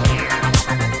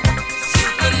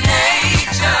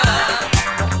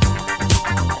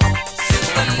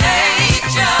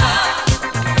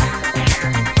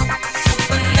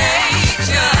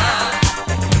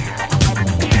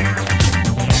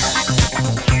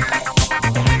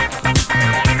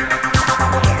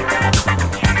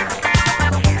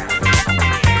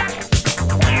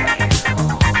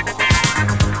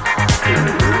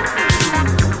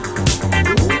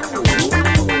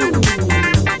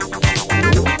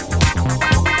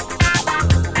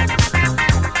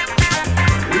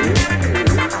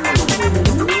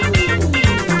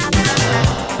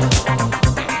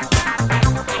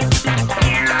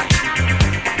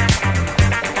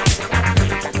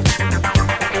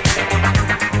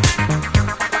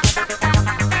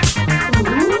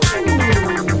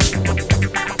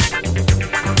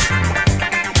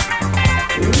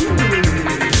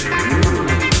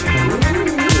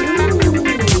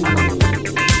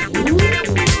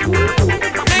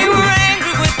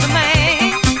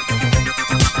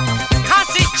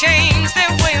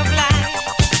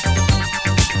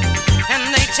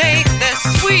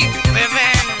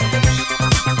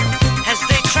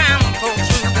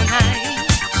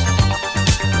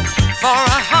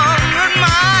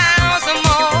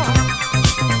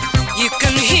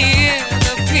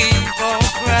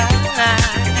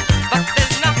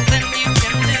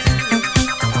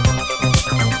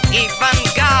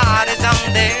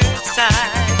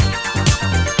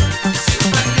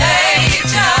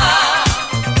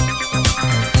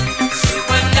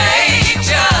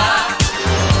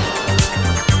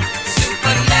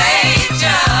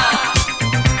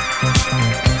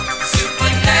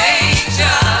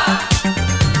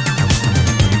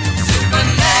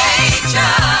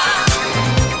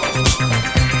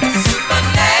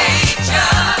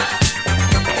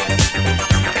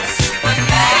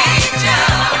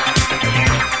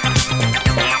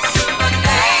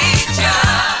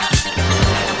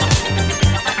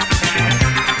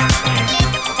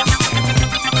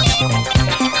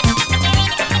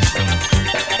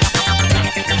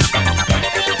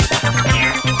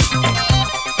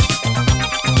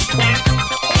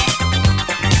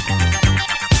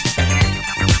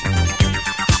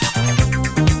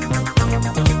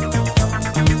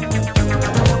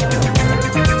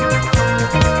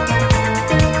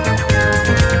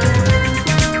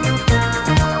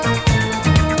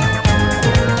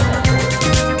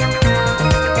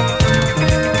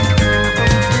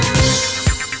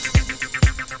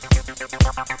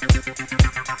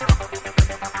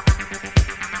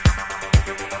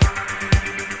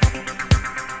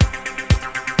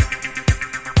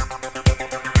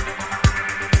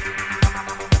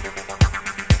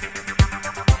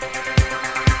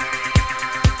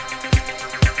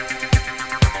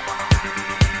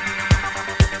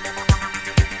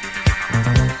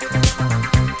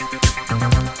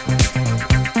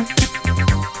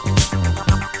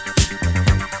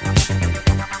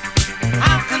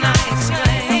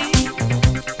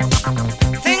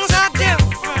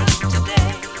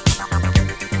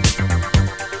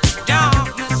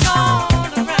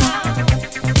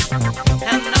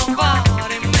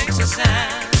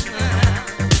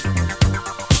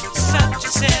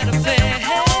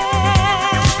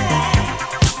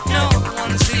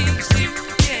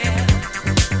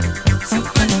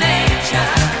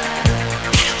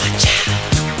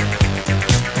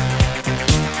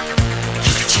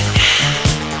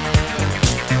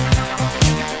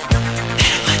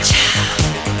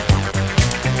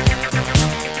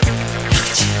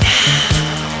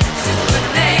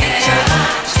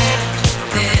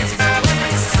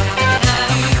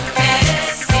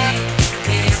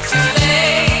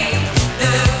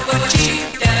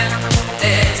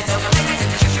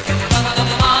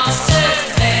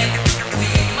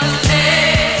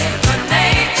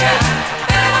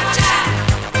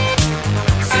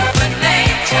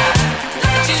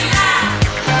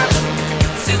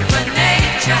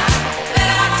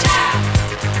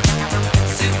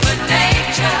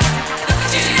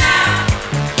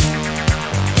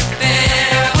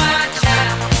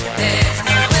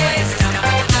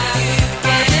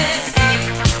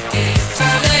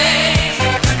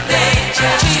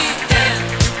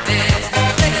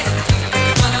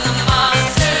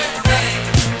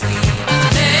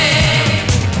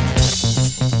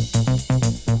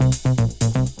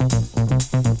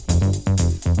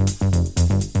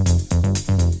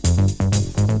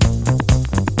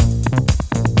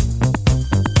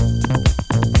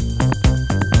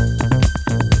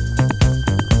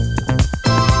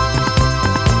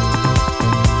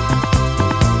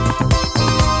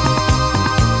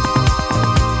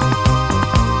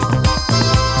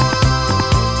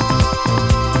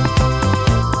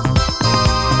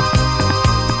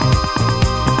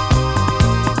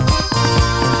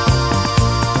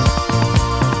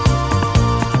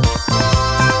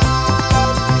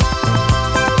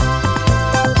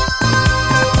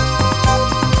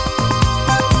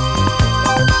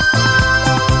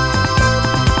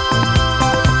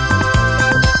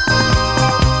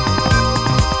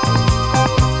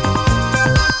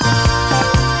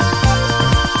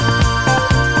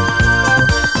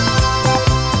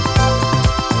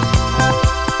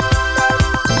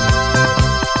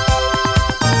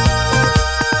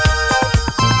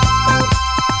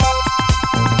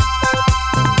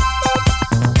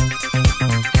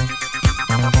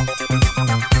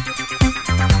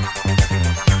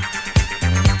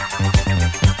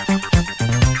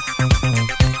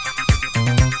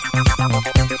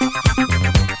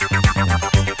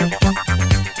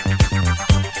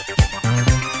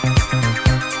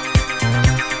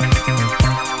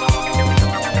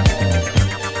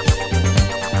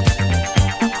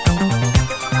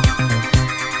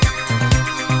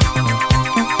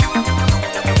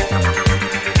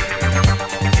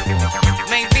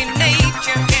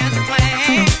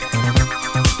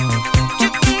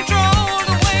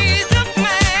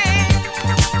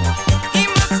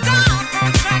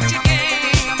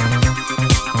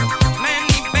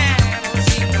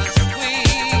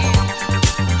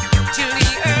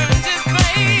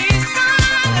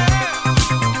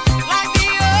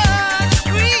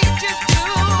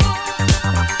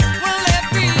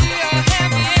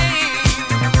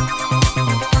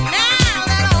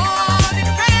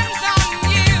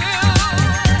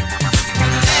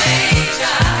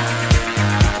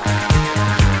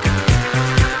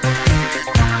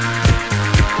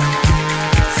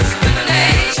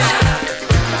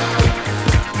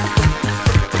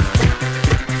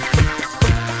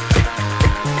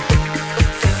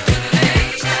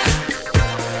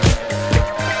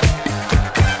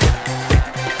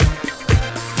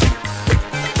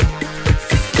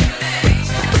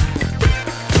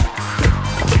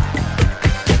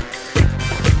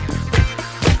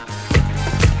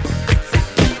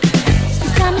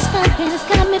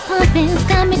 pumping, it's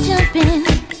got me jumping.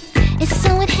 It's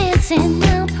so enhancing,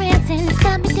 now prancing, it's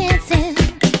got me dancing.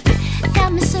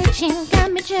 Got me searching,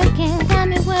 got me jerking, got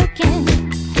me working.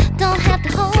 Don't have to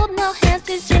hold no hands,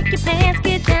 just shake your pants.